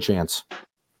 a good chance.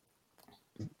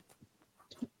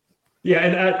 Yeah,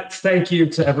 and thank you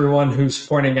to everyone who's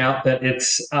pointing out that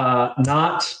it's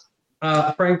not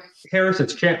Frank Harris,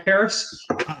 it's Champ Harris.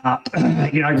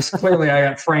 I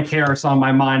got Frank Harris on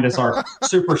my mind as our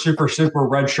super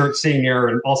red shirt senior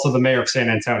and also the mayor of San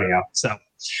Antonio. So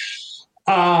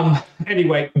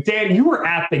anyway, Dan, you were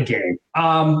at the game.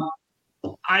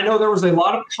 I know there was a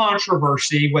lot of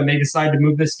controversy when they decided to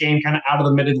move this game kind of out of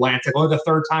the Mid-Atlantic. Only the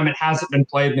third time it hasn't been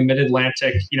played in the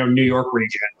Mid-Atlantic, New York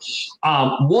region.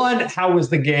 One, how was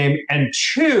the game? And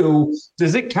two,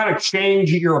 does it kind of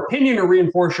change your opinion or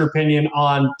reinforce your opinion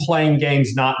on playing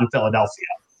games not in Philadelphia?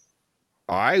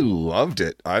 I loved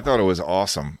it. I thought it was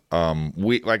awesome.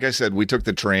 Like I said, we took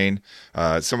the train.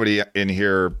 Somebody in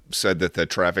here said that the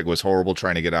traffic was horrible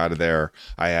trying to get out of there.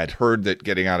 I had heard that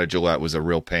getting out of Gillette was a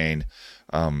real pain.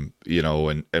 And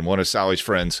one of Sally's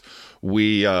friends, one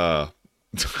of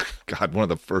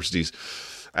the firsties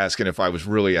asking if I was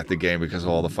really at the game because of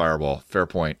all the fireball. Fair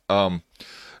point. I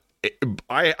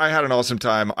had an awesome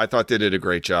time. I thought they did a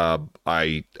great job.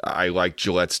 I liked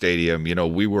Gillette Stadium.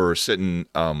 We were sitting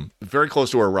very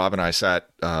close to where Rob and I sat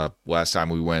last time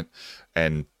we went,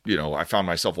 and I found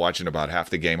myself watching about half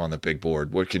the game on the big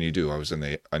board. What can you do? I was in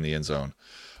the end zone.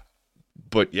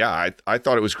 But yeah, I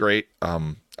thought it was great.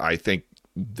 I think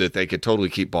that they could totally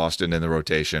keep Boston in the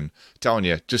rotation. Telling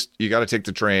you, you got to take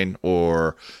the train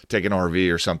or take an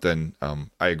RV or something.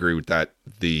 I agree with that.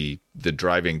 The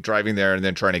driving there and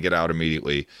then trying to get out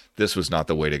immediately. This was not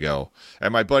the way to go.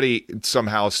 And my buddy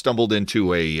somehow stumbled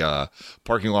into a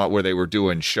parking lot where they were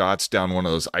doing shots down one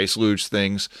of those ice luge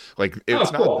things. Like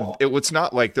it's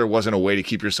not like there wasn't a way to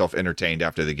keep yourself entertained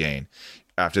after the game.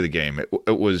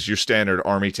 It was your standard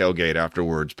Army tailgate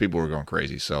afterwards. People were going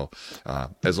crazy. So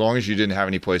as long as you didn't have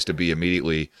any place to be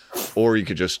immediately, or you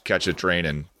could just catch a train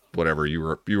and whatever, you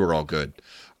were all good.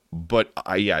 But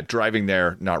driving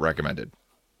there, not recommended.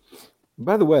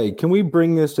 By the way, can we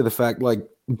bring this to the fact, like,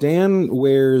 Dan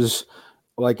wears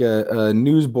like a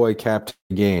newsboy cap to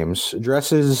games,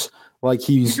 dresses like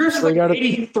he's like an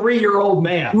 83-year-old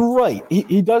man. Right.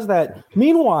 He does that.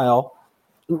 Meanwhile,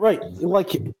 right,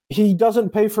 like he doesn't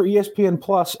pay for ESPN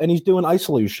Plus and he's doing ice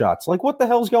luge shots. Like, what the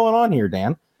hell's going on here,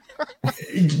 Dan?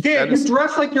 Dan, you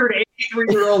dress like you're an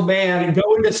 83-year-old man and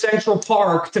go into Central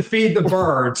Park to feed the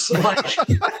birds. Like,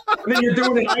 and then you're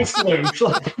doing an ice luge.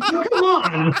 Like, come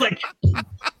on. Like,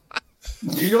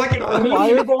 you're like an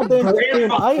Fireball,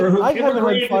 grandfather who I haven't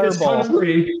had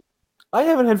Fireball. I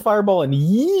haven't had Fireball in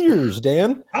years,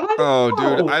 Dan. Oh,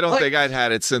 dude, I don't think I'd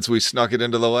had it since we snuck it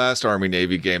into the last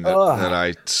Army-Navy game that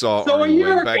I saw way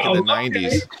back in the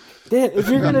 90s. Dan, if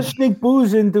you're going to sneak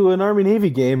booze into an Army-Navy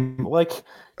game, like,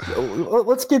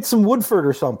 let's get some Woodford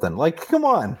or something. Like, come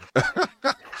on.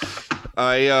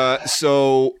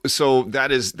 So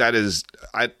that is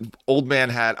old man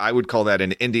hat. I would call that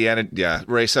an Indiana. Yeah,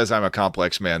 Ray says I'm a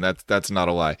complex man. That's not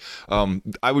a lie.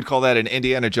 I would call that an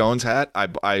Indiana Jones hat.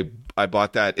 I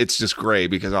bought that. It's just gray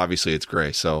because obviously it's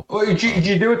gray. So did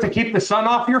you do it to keep the sun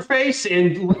off your face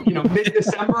in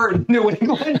mid-December in New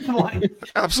England? Like,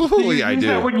 absolutely, I do.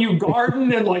 That when you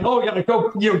garden and like, I gotta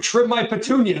go trim my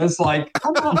petunias. Like,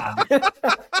 come on.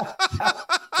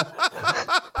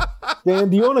 Dan,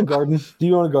 do you own a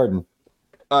garden?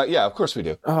 Yeah, of course we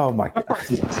do. Oh my God.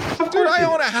 Dude, I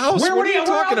own a house. What are you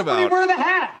talking about? Where wear the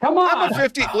hat? Come on. I'm a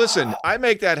 50. Listen, I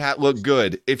make that hat look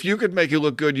good. If you could make it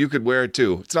look good, you could wear it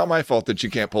too. It's not my fault that you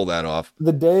can't pull that off.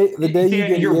 The day you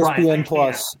get ESPN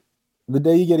Plus, the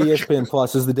day you get ESPN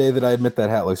Plus is the day that I admit that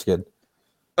hat looks good.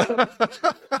 Dan,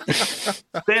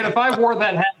 if I wore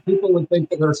that hat, people would think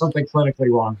that there's something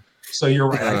clinically wrong. So you're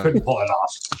right. I couldn't pull it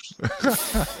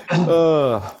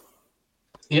off.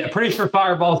 Yeah, pretty sure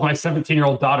Fireball is my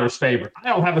 17-year-old daughter's favorite. I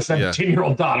don't have a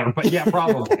 17-year-old daughter, but yeah,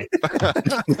 probably.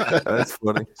 That's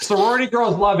funny. Sorority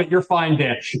girls love it. You're fine,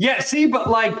 Dan. Yeah, see, but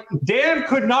like Dan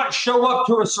could not show up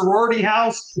to a sorority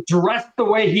house dressed the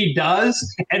way he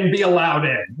does and be allowed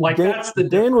in. Like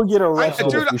Dan would get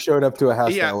arrested if he showed up to a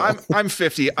house. Yeah, I'm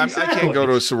 50. Exactly. I can't go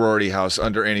to a sorority house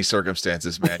under any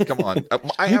circumstances, man. Come on.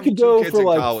 I you have could two go kids for in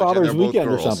like college, Father's Weekend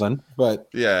or something, but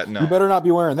yeah, no, you better not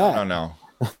be wearing that. No.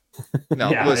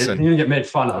 Yeah, listen. You're gonna get made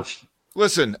fun of.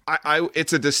 Listen,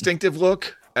 it's a distinctive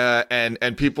look,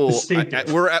 and people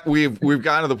we've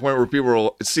gotten to the point where people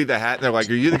will see the hat and they're like,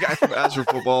 "Are you the guy from Azure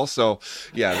Football?" So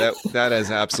yeah, that has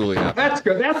absolutely happened. That's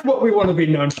good. That's what we want to be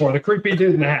known for. The creepy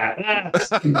dude in the hat. That's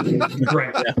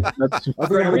great. Yeah.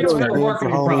 We don't have a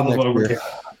marketing problem over here.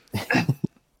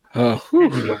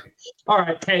 Anyway. All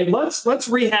right, hey, let's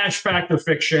rehash fact or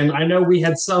fiction. I know we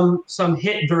had some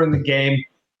hit during the game.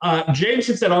 James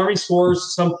had said Army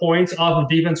scores some points off of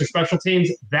defense or special teams.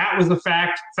 That was the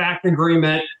fact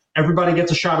agreement. Everybody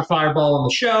gets a shot of Fireball on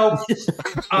the show.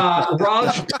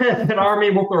 Raj and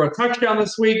Army will throw a touchdown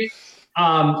this week.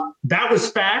 That was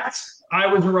fact. I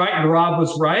was right and Rob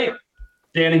was right.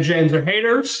 Dan and James are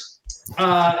haters.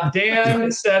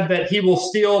 Dan said that he will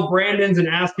steal Brandon's and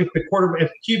ask if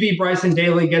if QB Bryson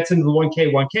Daly gets into the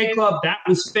 1K club. That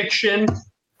was fiction.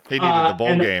 He needed the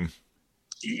bowl game.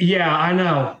 Yeah, I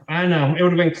know. It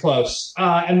would have been close.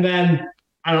 And then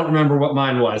I don't remember what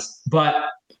mine was, but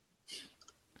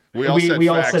we all said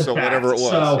facts, so whatever it was.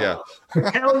 So,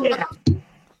 yeah. Hell yeah.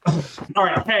 All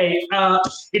right. Hey,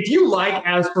 if you like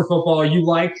As for Football, you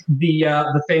like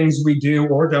the things we do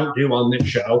or don't do on this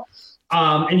show,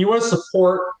 and you want to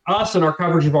support us and our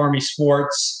coverage of Army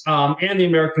sports and the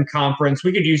American Conference,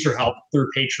 we could use your help through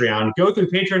Patreon. Go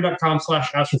through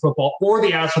patreon.com/AstroFootball or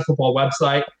the Astro Football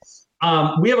website.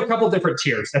 We have a couple different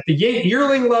tiers. At the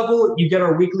yearling level, you get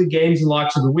our weekly games and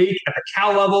locks of the week. At the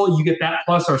Cal level, you get that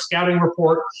plus our scouting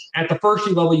report. At the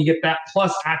Firstie level, you get that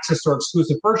plus access to our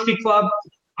exclusive Firstie Club.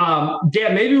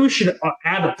 Dan, maybe we should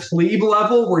add a plebe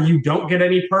level where you don't get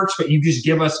any perks, but you just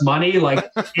give us money. Like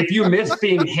if you miss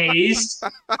being hazed,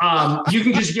 you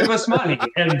can just give us money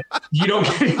and you don't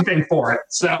get anything for it.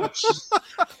 So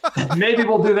maybe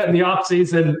we'll do that in the off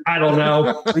season. I don't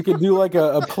know. We could do like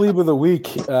a plebe of the week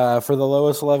for the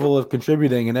lowest level of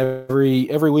contributing, and every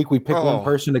week we pick one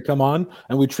person to come on,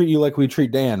 and we treat you like we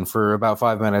treat Dan for about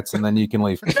 5 minutes, and then you can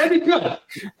leave. That'd be good.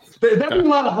 That'd be a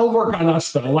lot of homework on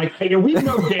us, though. Like, hey, we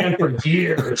know Dan for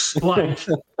years. Like,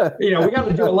 we got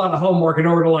to do a lot of homework in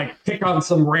order to like pick on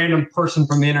some random person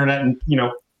from the internet and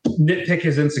nitpick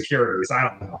his insecurities. I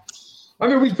don't know. I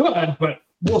mean, we could, but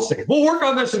we'll see. We'll work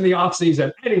on this in the off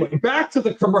season. Anyway, back to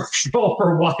the commercial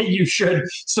for why you should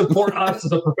support us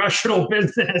as a professional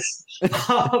business. At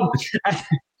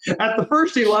the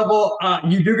Firstie level,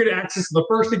 you do get access to the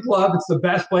Firstie Club. It's the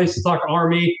best place to talk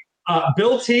Army.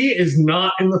 Bill T is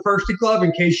not in the Firstie Club,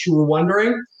 in case you were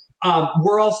wondering.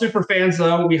 We're all super fans,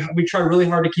 though. We try really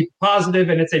hard to keep it positive,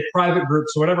 and it's a private group,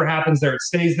 so whatever happens there, it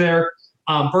stays there.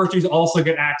 Firsties also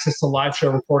get access to live show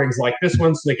recordings like this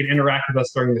one, so they can interact with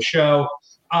us during the show.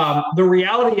 The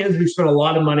reality is we spent a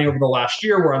lot of money over the last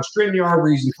year. We're on StreamYard.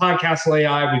 We're using Podcast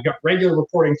AI. We've got regular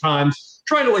reporting times,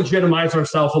 trying to legitimize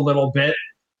ourselves a little bit,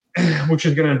 which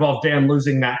is going to involve Dan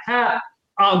losing that hat.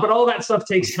 But all that stuff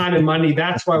takes time and money.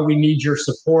 That's why we need your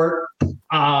support.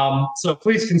 So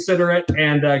please consider it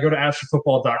and go to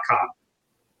astrofootball.com.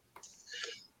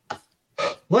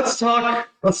 Let's talk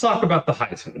about the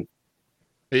Heisman.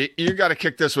 You got to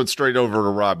kick this one straight over to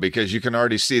Rob because you can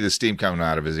already see the steam coming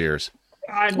out of his ears.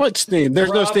 What steam?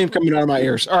 There's no steam coming out of my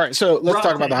ears. All right, so let's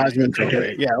talk about the Heisman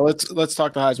Trophy. Yeah, let's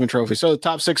talk the Heisman Trophy. So the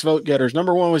top 6 vote getters.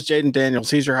 Number 1 was Jaden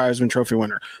Daniels. He's your Heisman Trophy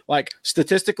winner. Like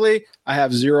statistically, I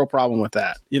have zero problem with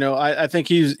that. You know, I think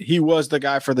he was the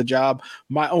guy for the job.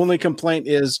 My only complaint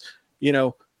is, you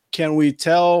know, can we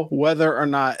tell whether or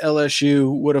not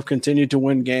LSU would have continued to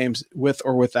win games with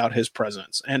or without his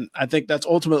presence? And I think that's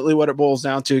ultimately what it boils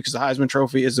down to, because the Heisman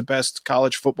Trophy is the best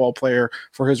college football player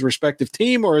for his respective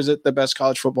team, or is it the best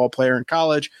college football player in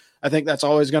college? I think that's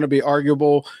always going to be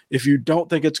arguable. If you don't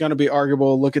think it's going to be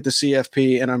arguable, look at the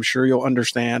CFP, and I'm sure you'll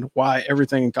understand why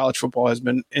everything in college football has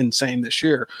been insane this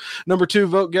year. Number 2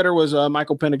 vote getter was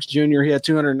Michael Penix Jr. He had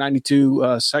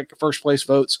 292 first place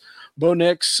votes. Bo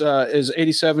Nix is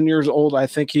 87 years old. I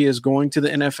think he is going to the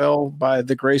NFL by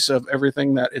the grace of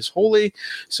everything that is holy.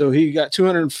 So he got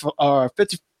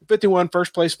 251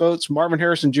 first place votes. Marvin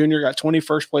Harrison Jr. got 20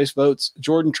 first place votes.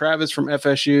 Jordan Travis from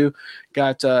FSU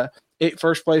got 8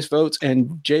 first place votes, and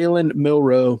Jalen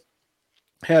Milroe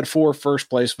had 4 first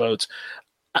place votes.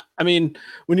 I mean,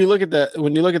 when you look at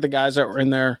the guys that were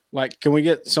in there, like, can we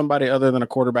get somebody other than a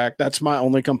quarterback? That's my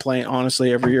only complaint,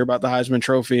 honestly, every year about the Heisman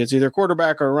Trophy. It's either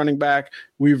quarterback or running back.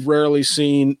 We've rarely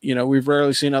seen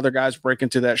other guys break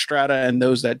into that strata, and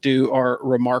those that do are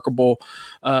remarkable.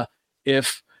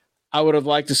 If I would have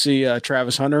liked to see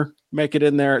Travis Hunter make it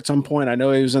in there at some point. I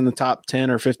know he was in the top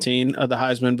 10 or 15 of the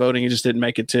Heisman voting. He just didn't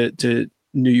make it to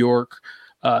New York.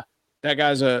 That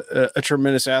guy's a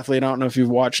tremendous athlete. I don't know if you've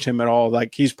watched him at all.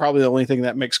 Like, he's probably the only thing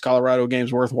that makes Colorado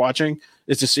games worth watching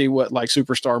is to see what like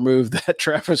superstar move that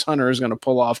Travis Hunter is going to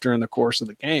pull off during the course of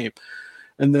the game.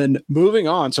 And then moving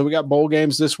on. So we got bowl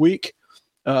games this week.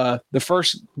 The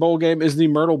first bowl game is the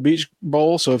Myrtle Beach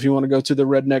Bowl. So if you want to go to the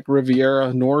Redneck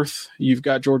Riviera North, you've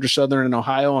got Georgia Southern and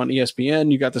Ohio on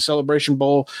ESPN. You got the Celebration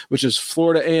Bowl, which is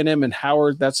Florida A&M and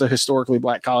Howard. That's a historically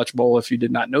black college bowl, if you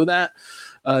did not know that.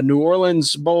 New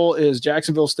Orleans Bowl is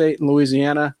Jacksonville State and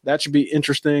Louisiana. That should be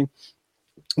interesting.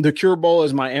 The Cure Bowl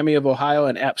is Miami of Ohio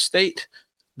and App State.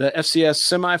 The FCS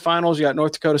semifinals, you got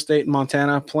North Dakota State and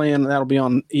Montana playing. That'll be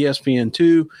on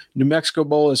ESPN2. New Mexico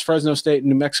Bowl is Fresno State and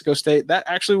New Mexico State. That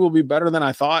actually will be better than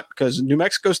I thought, because New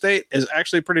Mexico State is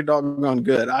actually pretty doggone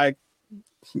good. I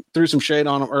threw some shade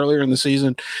on them earlier in the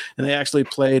season, and they actually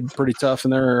played pretty tough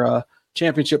in their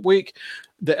championship week.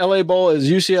 The LA Bowl is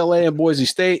UCLA and Boise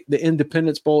State. The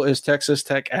Independence Bowl is Texas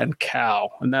Tech and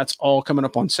Cal. And that's all coming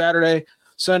up on Saturday.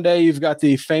 Sunday, you've got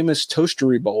the famous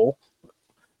Toastery Bowl,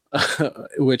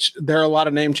 which there are a lot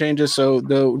of name changes. So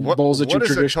the bowls that you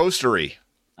traditionally. What is a toastery?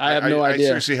 I have no idea. I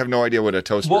seriously have no idea what a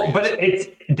toastery is. Well, but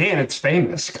it's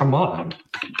famous. Come on.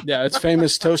 Yeah, it's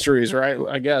famous toasteries, right?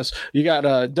 I guess. You got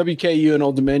WKU and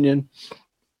Old Dominion.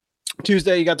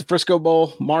 Tuesday, you got the Frisco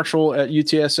Bowl, Marshall at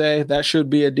UTSA. That should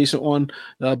be a decent one.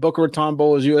 The Boca Raton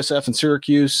Bowl is USF and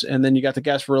Syracuse. And then you got the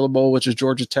Gasparilla Bowl, which is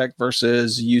Georgia Tech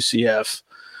versus UCF.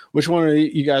 Which one are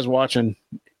you guys watching?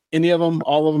 Any of them?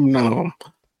 All of them? None of them?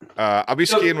 I'll be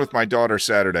skiing with my daughter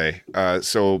Saturday.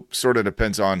 So sort of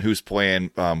depends on who's playing.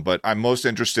 But I'm most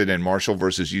interested in Marshall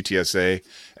versus UTSA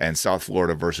and South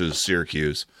Florida versus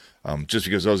Syracuse. Just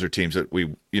because those are teams that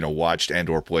we, watched and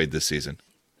or played this season.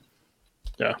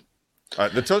 Yeah.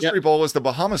 The Toastery Bowl is the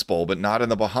Bahamas Bowl, but not in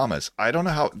the Bahamas. I don't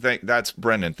know how. That's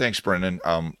Brendan. Thanks, Brendan.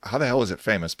 How the hell is it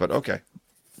famous? But okay.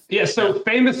 Yeah. So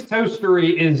Famous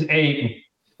Toastery is a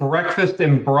breakfast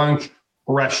and brunch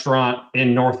restaurant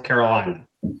in North Carolina.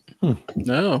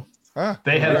 No.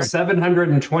 They have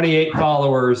 728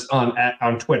 followers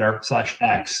on Twitter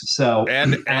 /X. So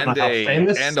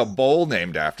and a bowl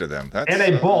named after them. And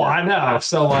a bowl. I know.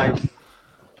 So like.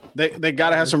 They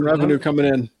got to have some revenue coming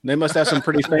in. They must have some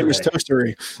pretty famous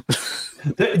toastery.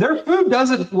 Their food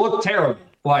doesn't look terrible.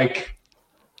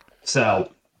 So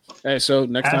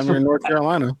next time you're in North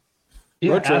Carolina,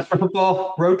 road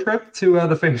football road trip to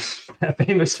the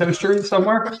famous toastery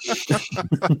somewhere.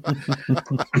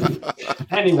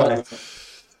 Anyway,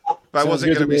 that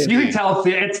wasn't going to be. You can tell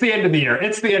it's the end of the year.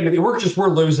 It's the end of the year. We're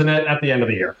losing it at the end of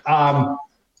the year.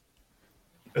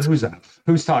 Who's that?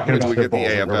 Who's talking about the bowl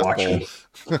that we're watching?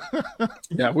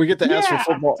 Yeah, we get the Ask for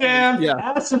Football.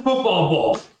 Ask for Football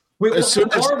Bowl. With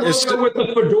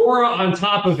the fedora on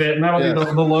top of it, and that'll be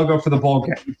the logo for the bowl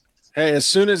game. Hey, as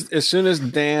soon as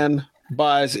Dan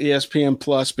buys ESPN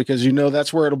Plus, because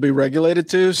that's where it'll be regulated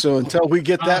to. So until we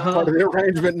get that part of the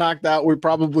arrangement knocked out, we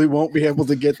probably won't be able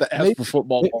to get the F for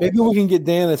football. Maybe we can get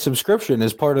Dan a subscription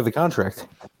as part of the contract.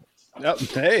 Yep.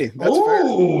 Hey, that's fair.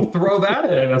 Throw that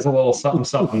in as a little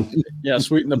something. Yeah,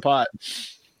 sweeten the pot.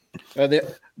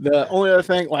 The only other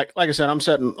thing, like I said, I'm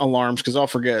setting alarms because I'll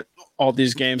forget all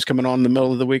these games coming on in the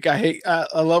middle of the week. I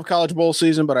love college bowl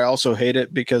season, but I also hate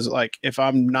it because if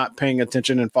I'm not paying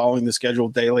attention and following the schedule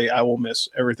daily, I will miss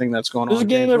everything that's going on. There's a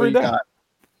game every day.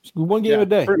 One game a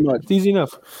day. Pretty much. It's easy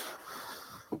enough.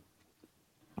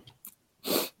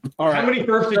 All right. How many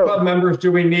Thirsty Club members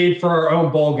do we need for our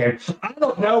own bowl game? I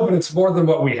don't know, but it's more than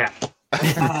what we have.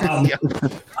 I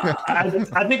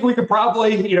think we could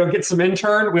probably, get some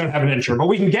intern. We don't have an intern, but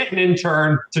we can get an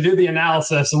intern to do the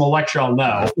analysis, and we'll let y'all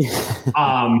know.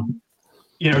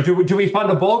 Do we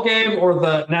fund a bowl game or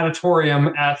the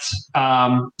natatorium at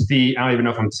I don't even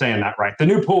know if I'm saying that right. The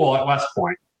new pool at West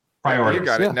Point. Priority. You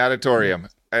got it, natatorium,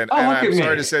 and I'm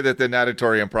sorry to say that the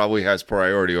natatorium probably has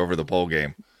priority over the bowl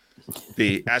game.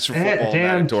 The Ask for Football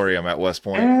natatorium at West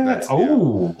Point.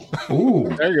 Ooh,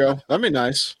 there you go. That'd be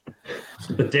nice.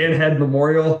 The Dan Head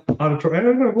Memorial Auditorium. I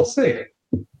don't know. We'll see.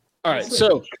 All right.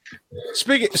 So,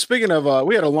 speaking of,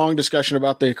 we had a long discussion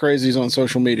about the crazies on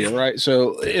social media, right?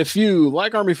 So, if you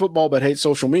like Army football but hate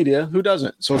social media, who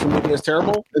doesn't? Social media is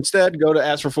terrible. Instead, go to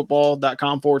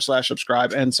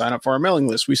askforfootball.com/subscribe and sign up for our mailing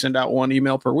list. We send out one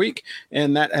email per week,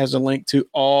 and that has a link to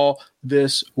all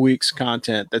this week's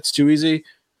content. That's too easy.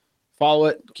 Follow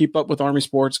it, keep up with Army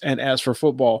sports, and As for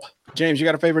Football. James, you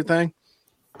got a favorite thing?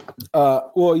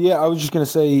 Well, yeah, I was just going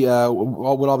to say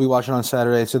what I'll be watching on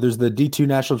Saturday. So there's the D2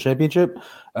 National Championship,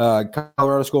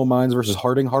 Colorado School of Mines versus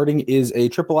Harding. Harding is a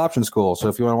triple option school. So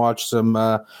if you want to watch some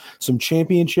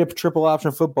championship triple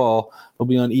option football, it'll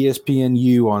be on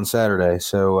ESPNU on Saturday.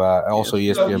 So also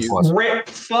ESPN Plus. Great,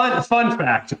 fun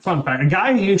fact. A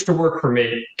guy who used to work for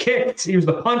me he was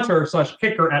the punter /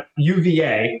 kicker at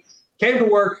UVA. Came to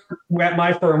work at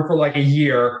my firm for a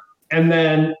year, and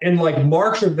then in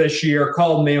March of this year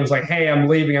called me and was like, hey, I'm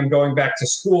leaving. I'm going back to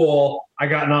school. I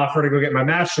got an offer to go get my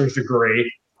master's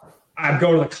degree. I'm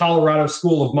going to the Colorado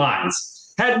School of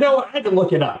Mines. I had to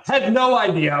look it up. Had no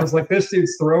idea. I was like, this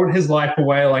dude's throwing his life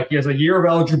away. He has a year of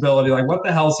eligibility. What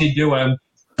the hell's he doing?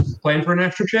 Playing for a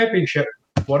national championship.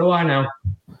 What do I know?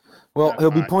 Well,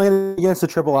 he'll be playing against the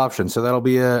triple option, so that'll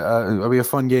be a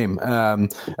fun game.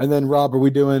 And then, Rob, are we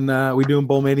doing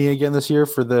Bowl Mania again this year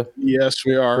for the? Yes,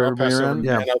 we are.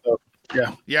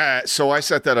 Yeah. So I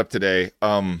set that up today.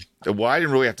 Well, I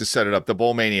didn't really have to set it up. The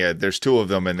Bowl Mania, there's two of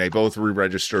them, and they both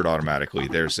re-registered automatically.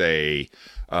 There's a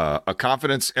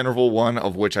confidence interval one,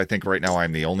 of which I think right now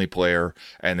I'm the only player,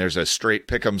 and there's a straight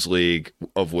pick'ems league,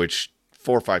 of which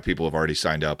 4 or 5 people have already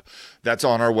signed up. That's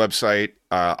on our website.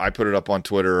 I put it up on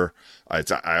Twitter. I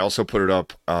also put it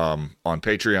up on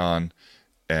Patreon.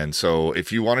 And so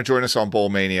if you want to join us on Bowl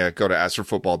Mania, go to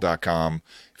askforfootball.com.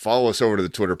 Follow us over to the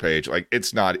Twitter page.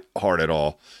 It's not hard at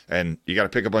all. And you got to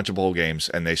pick a bunch of bowl games,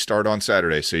 and they start on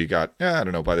Saturday. So you got, I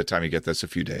don't know, by the time you get this, a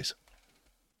few days.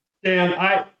 And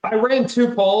I ran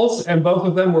 2 polls, and both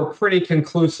of them were pretty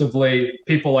conclusively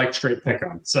people like straight pick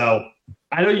 'em. So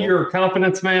I know you're a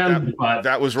confidence man, but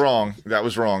that was wrong.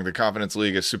 The Confidence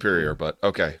League is superior, but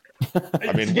okay.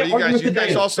 I mean, you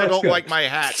guys also don't like my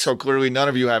hat, so clearly none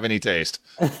of you have any taste.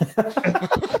 Well,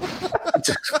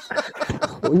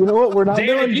 you know what? We're not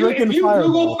doing drinking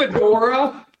Fireball.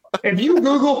 If you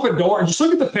Google Fedora, just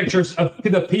look at the pictures of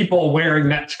the people wearing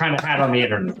that kind of hat on the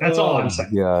internet. That's all I'm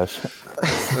saying. Gosh.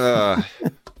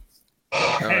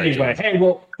 Anyway, hey,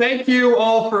 well, thank you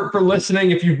all for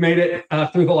listening. If you've made it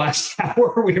through the last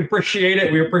hour, we appreciate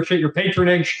it. We appreciate your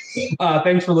patronage.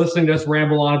 Thanks for listening to us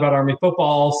ramble on about Army football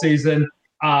all season.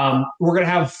 We're going to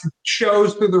have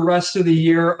shows through the rest of the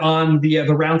year on the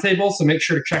roundtable, so make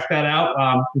sure to check that out.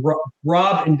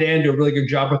 Rob and Dan do a really good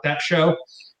job with that show.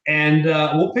 And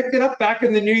we'll pick it up back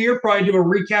in the new year, probably do a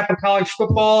recap of college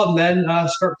football, and then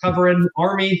start covering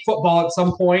Army football at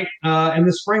some point in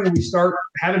the spring when we start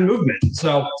having movement.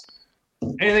 So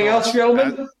anything else,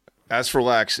 gentlemen? As for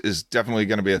Lax is definitely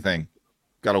going to be a thing.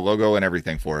 Got a logo and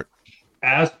everything for it.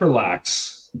 As for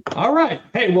Lax. All right.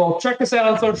 Hey, well, check us out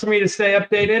on social media to stay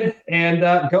updated. And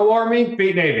go Army,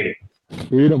 beat Navy.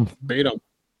 Beat them. Beat them.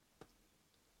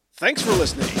 Thanks for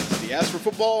listening to the As for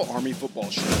Football Army Football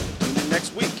Show. Tune in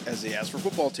next week as the As for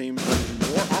Football team brings you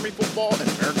more Army football and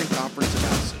American Conference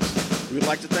analysis. We would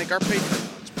like to thank our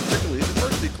Patreons, particularly the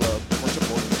Diversity Club, for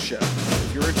supporting the show.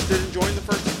 If you're interested in joining the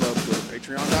Diversity Club, go to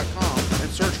patreon.com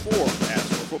and search for As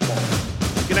for Football.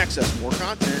 You can access more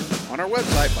content on our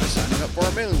website by signing up for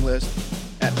our mailing list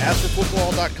at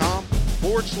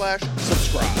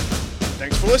asforfootball.com/subscribe.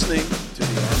 Thanks for listening to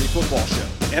the Army Football Show.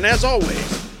 And as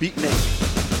always, beat Navy.